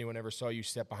time anyone ever saw you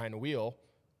step behind a wheel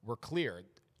were clear.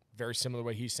 Very similar to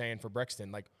what he's saying for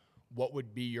Brexton. Like, what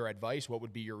would be your advice? What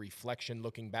would be your reflection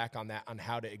looking back on that, on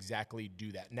how to exactly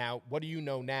do that? Now, what do you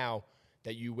know now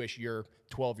that you wish your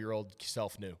 12-year-old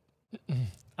self knew?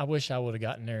 I wish I would have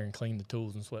gotten there and cleaned the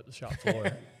tools and swept the shop floor.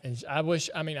 And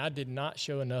I did not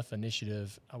show enough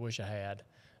initiative. I wish I had.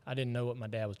 I didn't know what my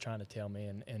dad was trying to tell me,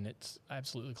 and it's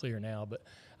absolutely clear now. But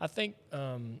I think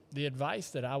the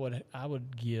advice that I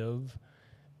would give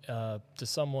to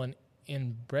someone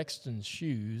in Brexton's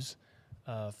shoes,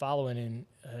 following in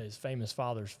his famous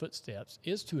father's footsteps,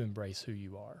 is to embrace who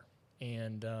you are.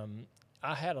 And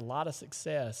I had a lot of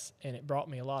success, and it brought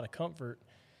me a lot of comfort,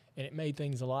 and it made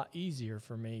things a lot easier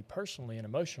for me personally and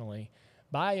emotionally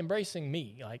by embracing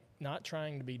me, like not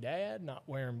trying to be dad, not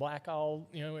wearing black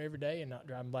every day, and not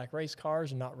driving black race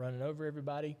cars and not running over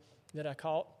everybody that I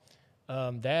caught.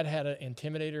 Dad had an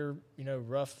intimidator,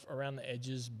 rough around the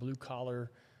edges, blue collar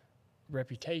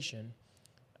reputation.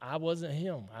 I wasn't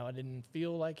him. I didn't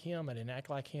feel like him. I didn't act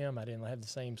like him. I didn't have the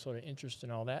same sort of interest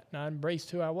in all that. And I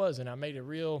embraced who I was, and I made a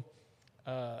real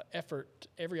effort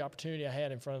every opportunity I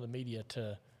had in front of the media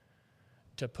to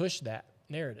push that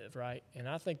narrative, right? And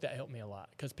I think that helped me a lot,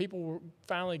 because people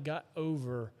finally got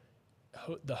over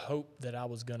the hope that I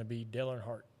was going to be Dale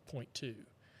Earnhardt .2.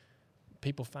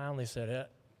 People finally said,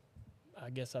 I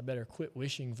guess I better quit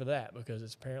wishing for that, because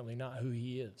it's apparently not who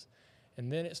he is.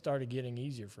 And then it started getting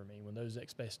easier for me when those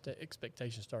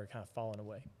expectations started kind of falling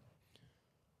away.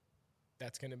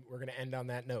 We're gonna end on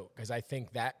that note, because I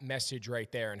think that message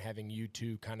right there, and having you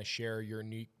two kind of share your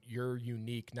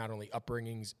unique not only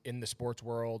upbringings in the sports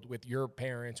world with your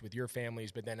parents, with your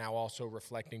families, but then now also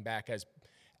reflecting back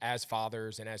as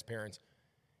fathers and as parents,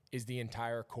 is the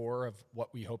entire core of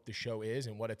what we hope the show is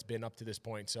and what it's been up to this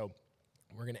point. So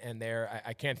we're going to end there.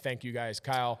 I can't thank you guys.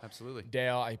 Kyle. Absolutely.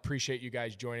 Dale, I appreciate you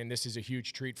guys joining. This is a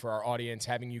huge treat for our audience.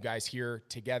 Having you guys here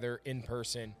together in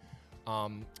person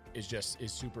is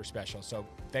super special. So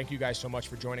thank you guys so much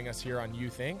for joining us here on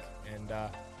Youth Inc. And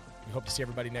we hope to see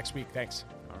everybody next week. Thanks.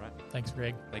 All right. Thanks,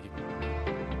 Greg. Thank you.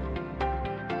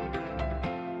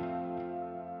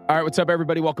 All right, what's up,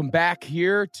 everybody? Welcome back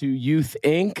here to Youth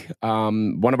Inc.,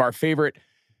 one of our favorite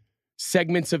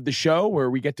segments of the show where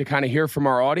we get to kind of hear from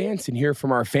our audience and hear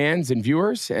from our fans and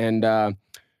viewers. And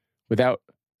without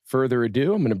further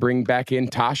ado, I'm going to bring back in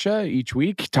Tasha each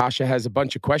week. Tasha has a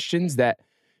bunch of questions that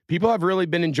people have really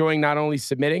been enjoying, not only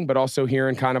submitting, but also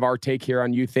hearing kind of our take here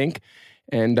on You Think.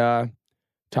 And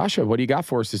Tasha, what do you got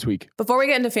for us this week? Before we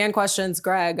get into fan questions,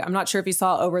 Greg, I'm not sure if you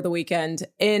saw over the weekend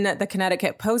in the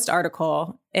Connecticut Post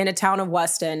article, in a town of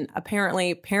Weston,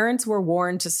 apparently parents were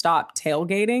warned to stop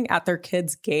tailgating at their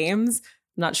kids' games.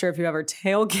 I'm not sure if you ever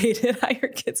tailgated at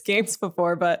your kids' games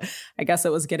before, but I guess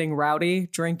it was getting rowdy,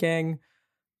 drinking.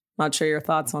 Not sure your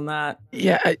thoughts on that.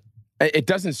 Yeah, it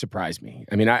doesn't surprise me.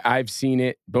 I mean, I've seen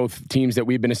it, both teams that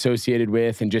we've been associated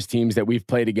with and just teams that we've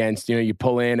played against. You know, you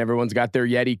pull in, everyone's got their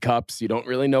Yeti cups. You don't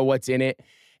really know what's in it.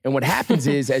 And what happens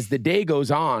is, as the day goes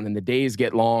on and the days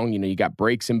get long, you know, you got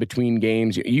breaks in between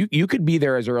games. You could be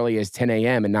there as early as 10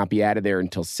 a.m. and not be out of there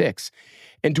until 6.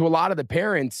 And to a lot of the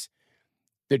parents,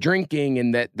 the drinking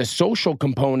and the social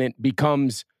component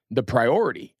becomes the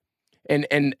priority.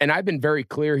 And I've been very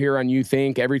clear here on You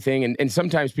Think everything. And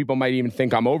sometimes people might even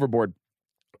think I'm overboard.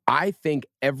 I think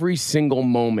every single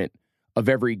moment of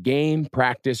every game,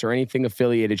 practice, or anything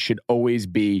affiliated should always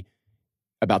be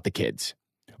about the kids.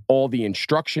 All the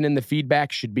instruction and the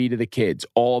feedback should be to the kids.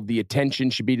 All of the attention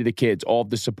should be to the kids. All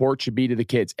of the support should be to the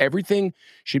kids. Everything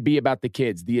should be about the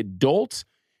kids. The adults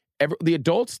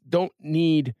don't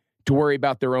need to worry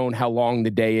about their own, how long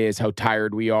the day is, how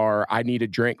tired we are. I need a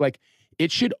drink. Like,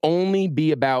 it should only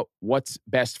be about what's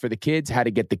best for the kids, how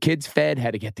to get the kids fed, how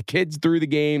to get the kids through the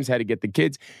games, how to get the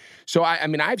kids. So, I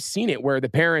mean, I've seen it where the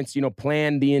parents, you know,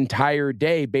 plan the entire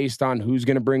day based on who's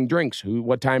going to bring drinks,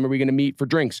 what time are we going to meet for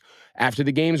drinks after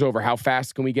the game's over, how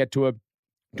fast can we get to a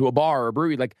bar or a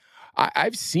brewery. Like,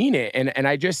 I've seen it, and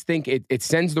I just think it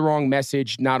sends the wrong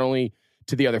message, not only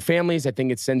to the other families, I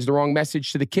think it sends the wrong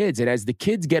message to the kids. And as the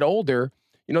kids get older,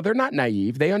 you know, they're not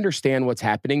naive. They understand what's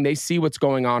happening. They see what's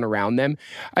going on around them.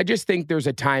 I just think there's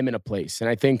a time and a place. And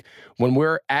I think when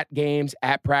we're at games,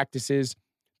 at practices,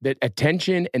 that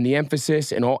attention and the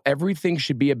emphasis and everything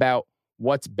should be about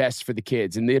what's best for the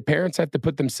kids. And the parents have to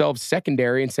put themselves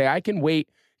secondary and say, I can wait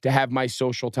to have my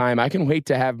social time. I can wait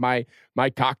to have my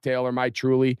cocktail or my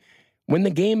Truly. When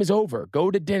the game is over,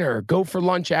 go to dinner, go for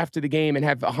lunch after the game and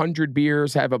have 100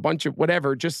 beers, have a bunch of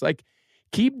whatever. Just like,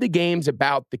 keep the games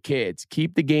about the kids.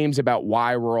 Keep the games about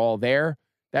why we're all there.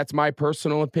 That's my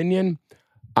personal opinion.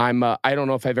 I don't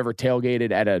know if I've ever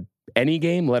tailgated at any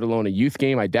game, let alone a youth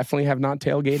game. I definitely have not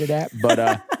tailgated at,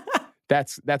 but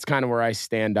that's kind of where I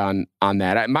stand on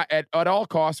that. At all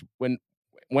costs, when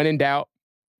in doubt,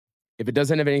 if it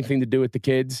doesn't have anything to do with the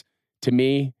kids, to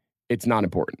me, it's not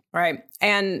important. Right.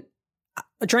 And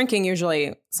drinking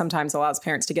usually sometimes allows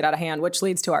parents to get out of hand, which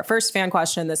leads to our first fan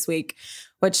question this week,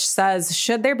 which says,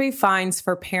 should there be fines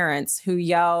for parents who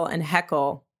yell and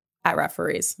heckle at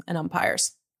referees and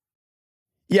umpires?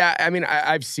 Yeah, I mean,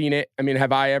 I've seen it. I mean,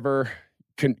 have I ever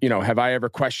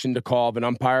questioned a call of an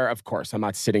umpire? Of course, I'm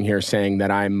not sitting here saying that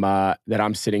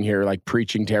I'm sitting here like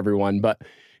preaching to everyone, but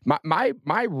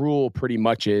my rule pretty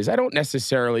much is I don't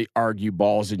necessarily argue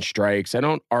balls and strikes. I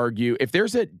don't argue if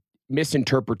there's a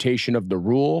misinterpretation of the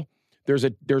rule. There's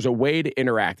a way to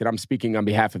interact, and I'm speaking on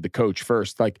behalf of the coach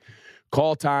first. Like,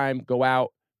 call time, go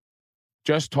out,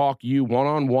 just talk you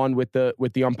one-on-one with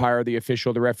the umpire, the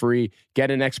official, the referee,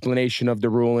 get an explanation of the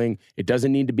ruling. It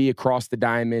doesn't need to be across the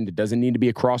diamond. It doesn't need to be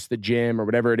across the gym or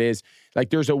whatever it is. Like,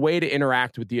 there's a way to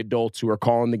interact with the adults who are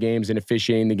calling the games and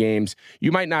officiating the games.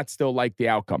 You might not still like the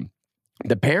outcome.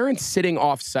 The parents sitting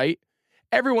off site,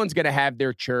 everyone's going to have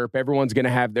their chirp. Everyone's going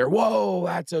to have their, whoa,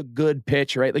 that's a good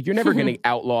pitch, right? Like, you're never going to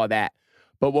outlaw that.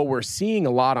 But what we're seeing a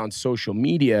lot on social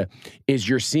media is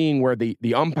you're seeing where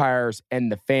the umpires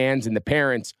and the fans and the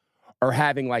parents are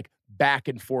having like back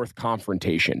and forth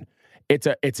confrontation.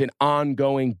 It's an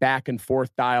ongoing back and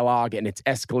forth dialogue, and it's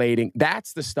escalating.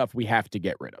 That's the stuff we have to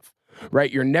get rid of,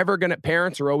 right?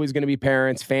 Parents are always going to be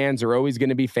parents. Fans are always going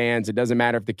to be fans. It doesn't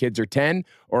matter if the kids are 10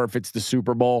 or if it's the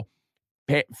Super Bowl.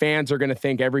 Fans are going to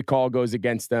think every call goes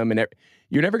against them, and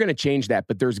you're never going to change that.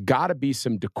 But there's got to be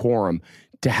some decorum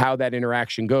to how that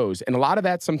interaction goes, and a lot of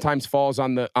that sometimes falls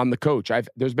on the coach.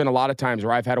 There's been a lot of times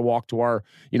where I've had to walk to our,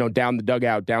 down the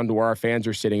dugout, down to where our fans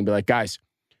are sitting, and be like, guys,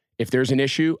 if there's an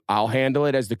issue, I'll handle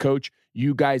it as the coach.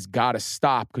 You guys got to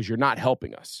stop because you're not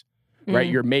helping us, right?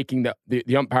 You're making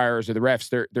the umpires or the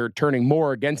refs they're turning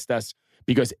more against us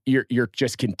because you're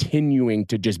just continuing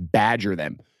to just badger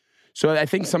them. So I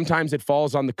think sometimes it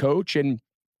falls on the coach, and,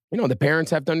 the parents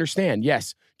have to understand,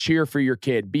 yes, cheer for your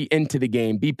kid, be into the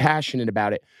game, be passionate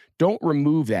about it. Don't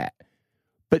remove that.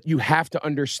 But you have to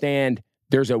understand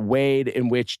there's a way in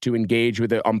which to engage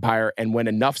with the umpire, and when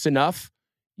enough's enough,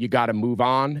 you got to move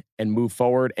on and move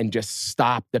forward and just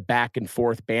stop the back and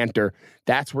forth banter.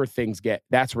 That's where things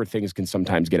can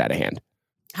sometimes get out of hand.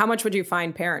 How much would you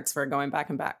fine parents for going back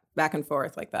and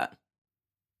forth like that?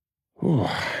 Ooh,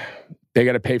 they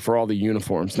got to pay for all the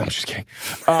uniforms. No, I'm just kidding.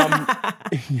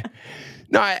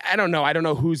 No, I don't know. I don't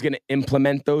know who's going to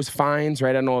implement those fines,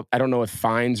 right? I don't know if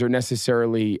fines are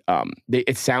necessarily,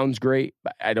 it sounds great,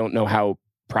 but I don't know how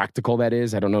practical that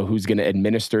is. I don't know who's going to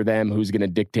administer them, who's going to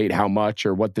dictate how much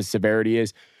or what the severity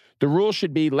is. The rule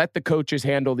should be let the coaches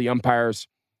handle the umpires,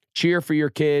 cheer for your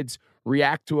kids,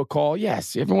 react to a call.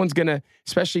 Yes, everyone's going to,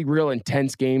 especially real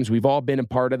intense games. We've all been a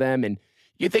part of them. And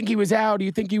you think he was out,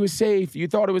 you think he was safe, you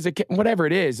thought it was whatever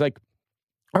it is. Like,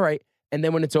 all right. And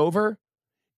then when it's over,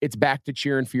 it's back to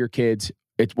cheering for your kids.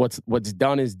 It's what's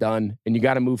done is done, and you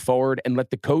got to move forward and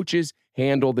let the coaches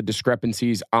handle the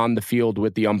discrepancies on the field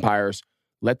with the umpires.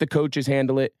 Let the coaches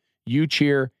handle it. You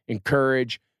cheer,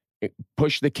 encourage,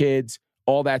 push the kids,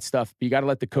 all that stuff. But you got to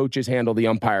let the coaches handle the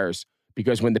umpires,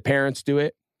 because when the parents do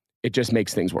it, it just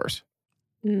makes things worse.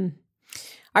 Mm.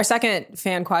 Our second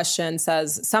fan question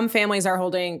says, some families are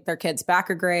holding their kids back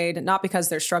a grade, not because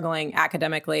they're struggling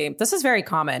academically. This is very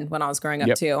common when I was growing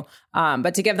up too,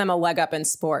 but to give them a leg up in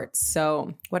sports.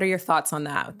 So what are your thoughts on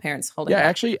that with parents holding back?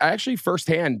 Actually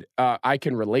firsthand, I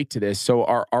can relate to this. So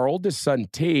our oldest son,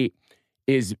 Tate,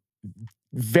 is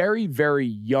very, very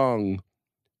young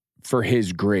for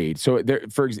his grade. So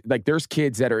there's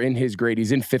kids that are in his grade.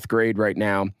 He's in 5th grade right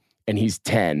now, and he's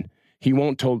 10. He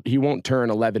won't turn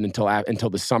 11 until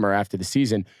the summer after the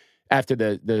season, after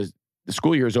the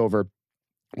school year is over.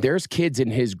 There's kids in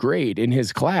his grade, in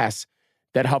his class,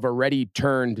 that have already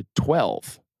turned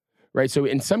 12, right? So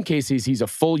in some cases, he's a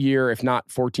full year, if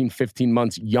not 14, 15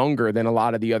 months younger than a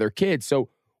lot of the other kids. So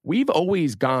we've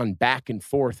always gone back and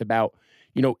forth about,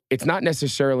 it's not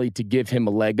necessarily to give him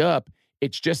a leg up.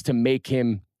 It's just to make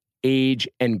him age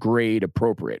and grade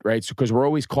appropriate, right? So because we're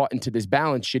always caught into this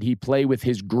balance, should he play with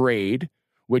his grade,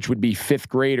 which would be 5th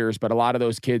graders, but a lot of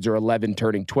those kids are 11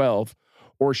 turning 12,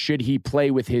 or should he play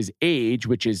with his age,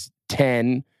 which is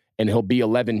 10, and he'll be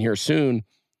 11 here soon,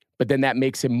 but then that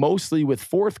makes him mostly with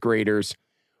 4th graders.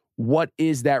 What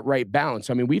is that right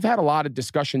balance? I mean, we've had a lot of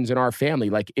discussions in our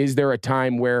family, like, is there a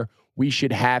time where we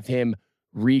should have him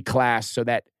reclass so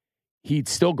that he'd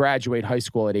still graduate high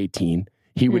school at 18?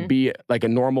 He would be like a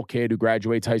normal kid who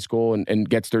graduates high school and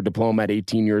gets their diploma at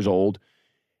 18 years old.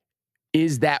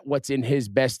 Is that what's in his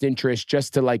best interest,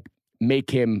 just to like make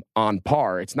him on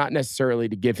par? It's not necessarily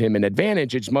to give him an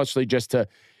advantage. It's mostly just to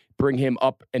bring him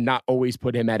up and not always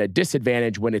put him at a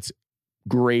disadvantage when it's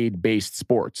grade-based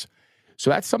sports. So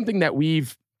that's something that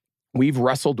we've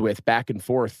wrestled with back and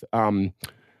forth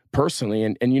personally.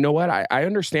 And you know what? I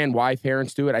understand why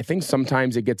parents do it. I think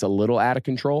sometimes it gets a little out of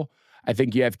control. I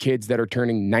think you have kids that are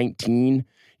turning 19,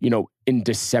 in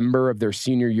December of their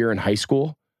senior year in high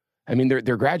school. I mean,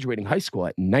 they're graduating high school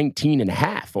at 19 and a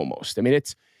half almost. I mean,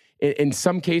 it's in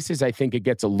some cases, I think it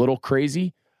gets a little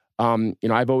crazy.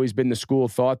 I've always been the school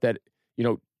of thought that,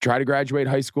 try to graduate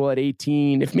high school at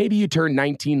 18. If maybe you turn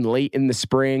 19 late in the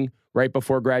spring, right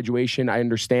before graduation, I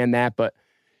understand that. But,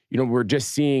 we're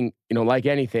just seeing, like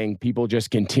anything, people just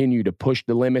continue to push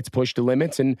the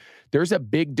limits. And there's a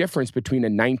big difference between a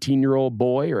 19-year-old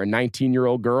boy or a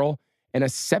 19-year-old girl and a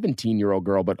 17-year-old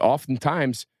girl. But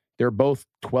oftentimes, they're both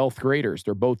 12th graders.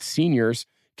 They're both seniors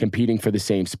competing for the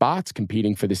same spots,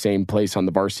 competing for the same place on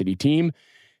the varsity team.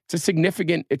 It's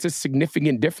a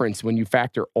significant difference when you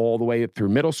factor all the way through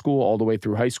middle school, all the way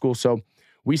through high school. So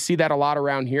we see that a lot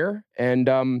around here. And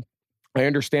I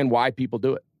understand why people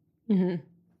do it. Mm-hmm.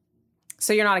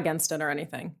 So you're not against it or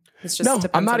anything? It's just no,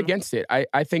 I'm not against it.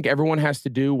 I think everyone has to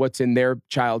do what's in their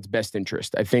child's best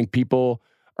interest. I think people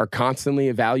are constantly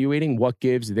evaluating what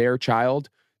gives their child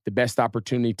the best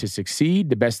opportunity to succeed,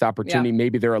 the best opportunity. Yeah.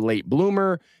 Maybe they're a late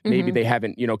bloomer. Maybe they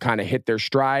haven't, kind of hit their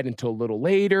stride until a little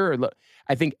later.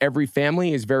 I think every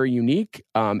family is very unique.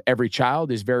 Every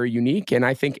child is very unique. And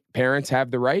I think parents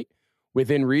have the right,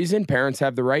 within reason, parents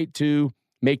have the right to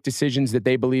make decisions that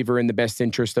they believe are in the best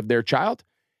interest of their child.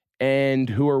 And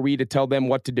who are we to tell them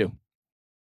what to do?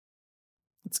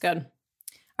 That's good. All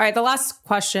right. The last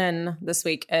question this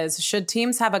week is, should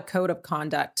teams have a code of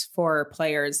conduct for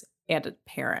players and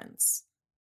parents?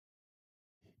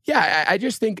 Yeah, I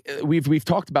just think we've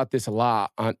talked about this a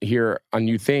lot here on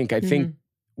You Think. I think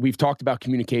we've talked about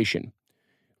communication,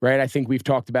 right? I think we've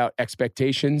talked about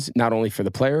expectations, not only for the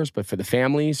players, but for the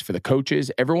families, for the coaches,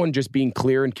 everyone just being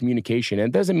clear in communication. And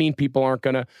it doesn't mean people aren't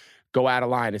going to go out of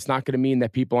line. It's not going to mean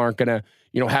that people aren't going to,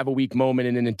 have a weak moment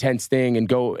in an intense thing and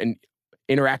go and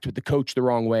interact with the coach the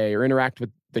wrong way or interact with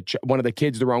one of the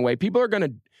kids the wrong way. People are going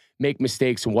to make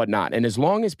mistakes and whatnot. And as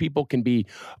long as people can be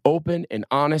open and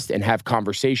honest and have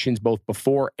conversations both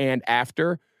before and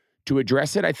after to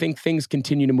address it, I think things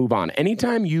continue to move on.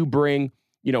 Anytime you bring,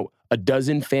 a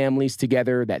dozen families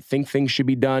together that think things should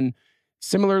be done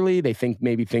similarly, they think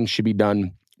maybe things should be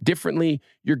done differently,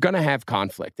 you're going to have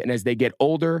conflict. And as they get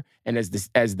older and as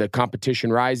the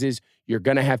competition rises, you're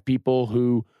going to have people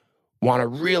who want to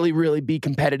really, really be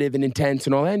competitive and intense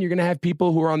and all that. And you're going to have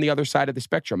people who are on the other side of the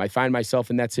spectrum. I find myself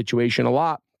in that situation a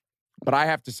lot, but I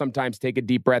have to sometimes take a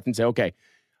deep breath and say, okay,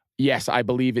 yes, I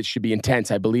believe it should be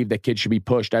intense. I believe that kids should be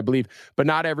pushed. But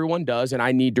not everyone does. And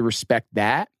I need to respect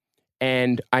that.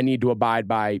 And I need to abide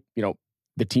by,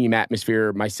 the team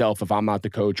atmosphere myself if I'm not the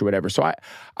coach or whatever. So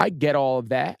I get all of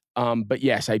that. But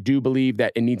yes, I do believe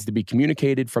that it needs to be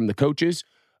communicated from the coaches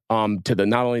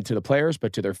not only to the players,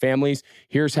 but to their families.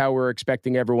 Here's how we're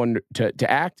expecting everyone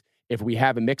to act. If we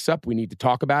have a mix-up, we need to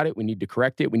talk about it. We need to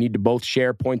correct it. We need to both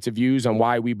share points of views on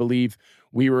why we believe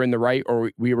we were in the right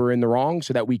or we were in the wrong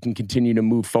so that we can continue to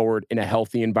move forward in a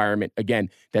healthy environment, again,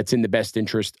 that's in the best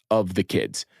interest of the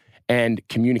kids. And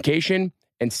communication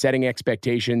and setting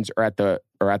expectations are at the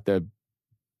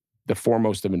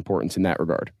foremost of importance in that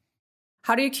regard.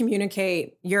 How do you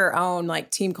communicate your own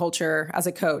team culture as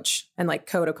a coach and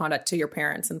code of conduct to your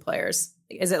parents and players?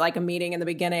 Is it like a meeting in the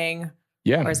beginning?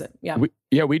 Yeah. Or is it? Yeah.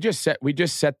 We just set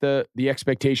the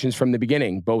expectations from the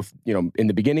beginning, both, in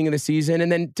the beginning of the season.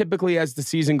 And then typically as the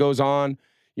season goes on,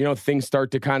 things start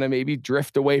to kind of maybe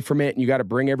drift away from it and you got to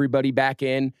bring everybody back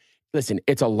in. Listen,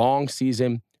 it's a long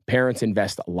season. Parents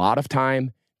invest a lot of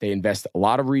time. They invest a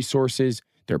lot of resources.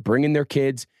 They're bringing their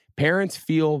kids. Parents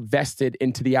feel vested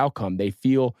into the outcome. They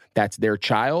feel that's their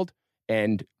child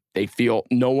and they feel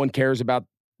no one cares about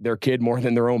their kid more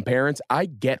than their own parents. I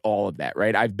get all of that,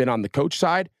 right? I've been on the coach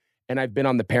side and I've been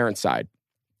on the parent side.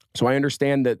 So I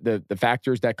understand that the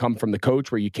factors that come from the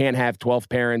coach where you can't have 12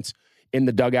 parents in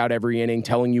the dugout every inning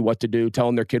telling you what to do,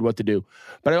 telling their kid what to do.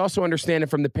 But I also understand it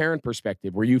from the parent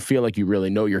perspective where you feel like you really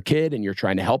know your kid and you're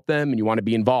trying to help them and you want to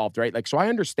be involved, right? So I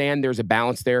understand there's a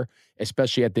balance there,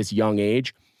 especially at this young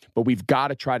age. But we've got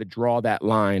to try to draw that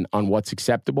line on what's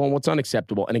acceptable and what's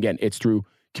unacceptable. And again, it's through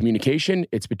communication.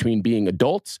 It's between being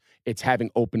adults. It's having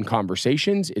open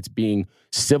conversations. It's being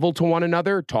civil to one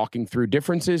another, talking through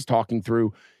differences, talking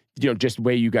through, just the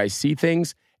way you guys see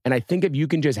things. And I think if you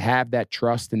can just have that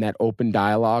trust and that open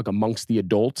dialogue amongst the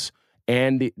adults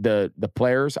and the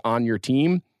players on your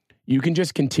team, you can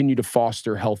just continue to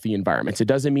foster healthy environments. It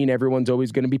doesn't mean everyone's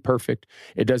always going to be perfect.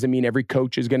 It doesn't mean every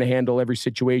coach is going to handle every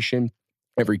situation,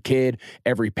 every kid,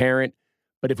 every parent.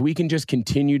 But if we can just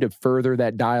continue to further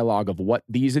that dialogue of what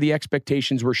these are the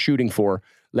expectations we're shooting for,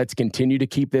 let's continue to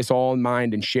keep this all in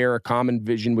mind and share a common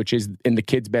vision, which is in the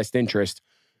kid's best interest.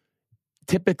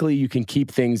 Typically, you can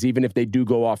keep things, even if they do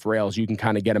go off rails, you can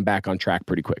kind of get them back on track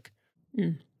pretty quick.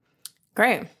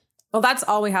 Great. Well, that's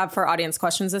all we have for audience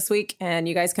questions this week. And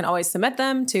you guys can always submit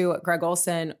them to Greg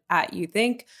Olson at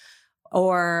YouThink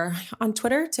or on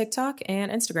Twitter, TikTok,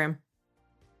 and Instagram.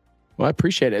 Well, I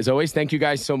appreciate it. As always, thank you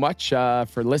guys so much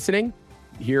for listening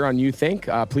here on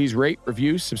YouThink. Please rate,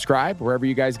 review, subscribe, wherever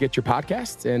you guys get your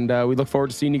podcasts. And we look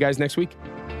forward to seeing you guys next week.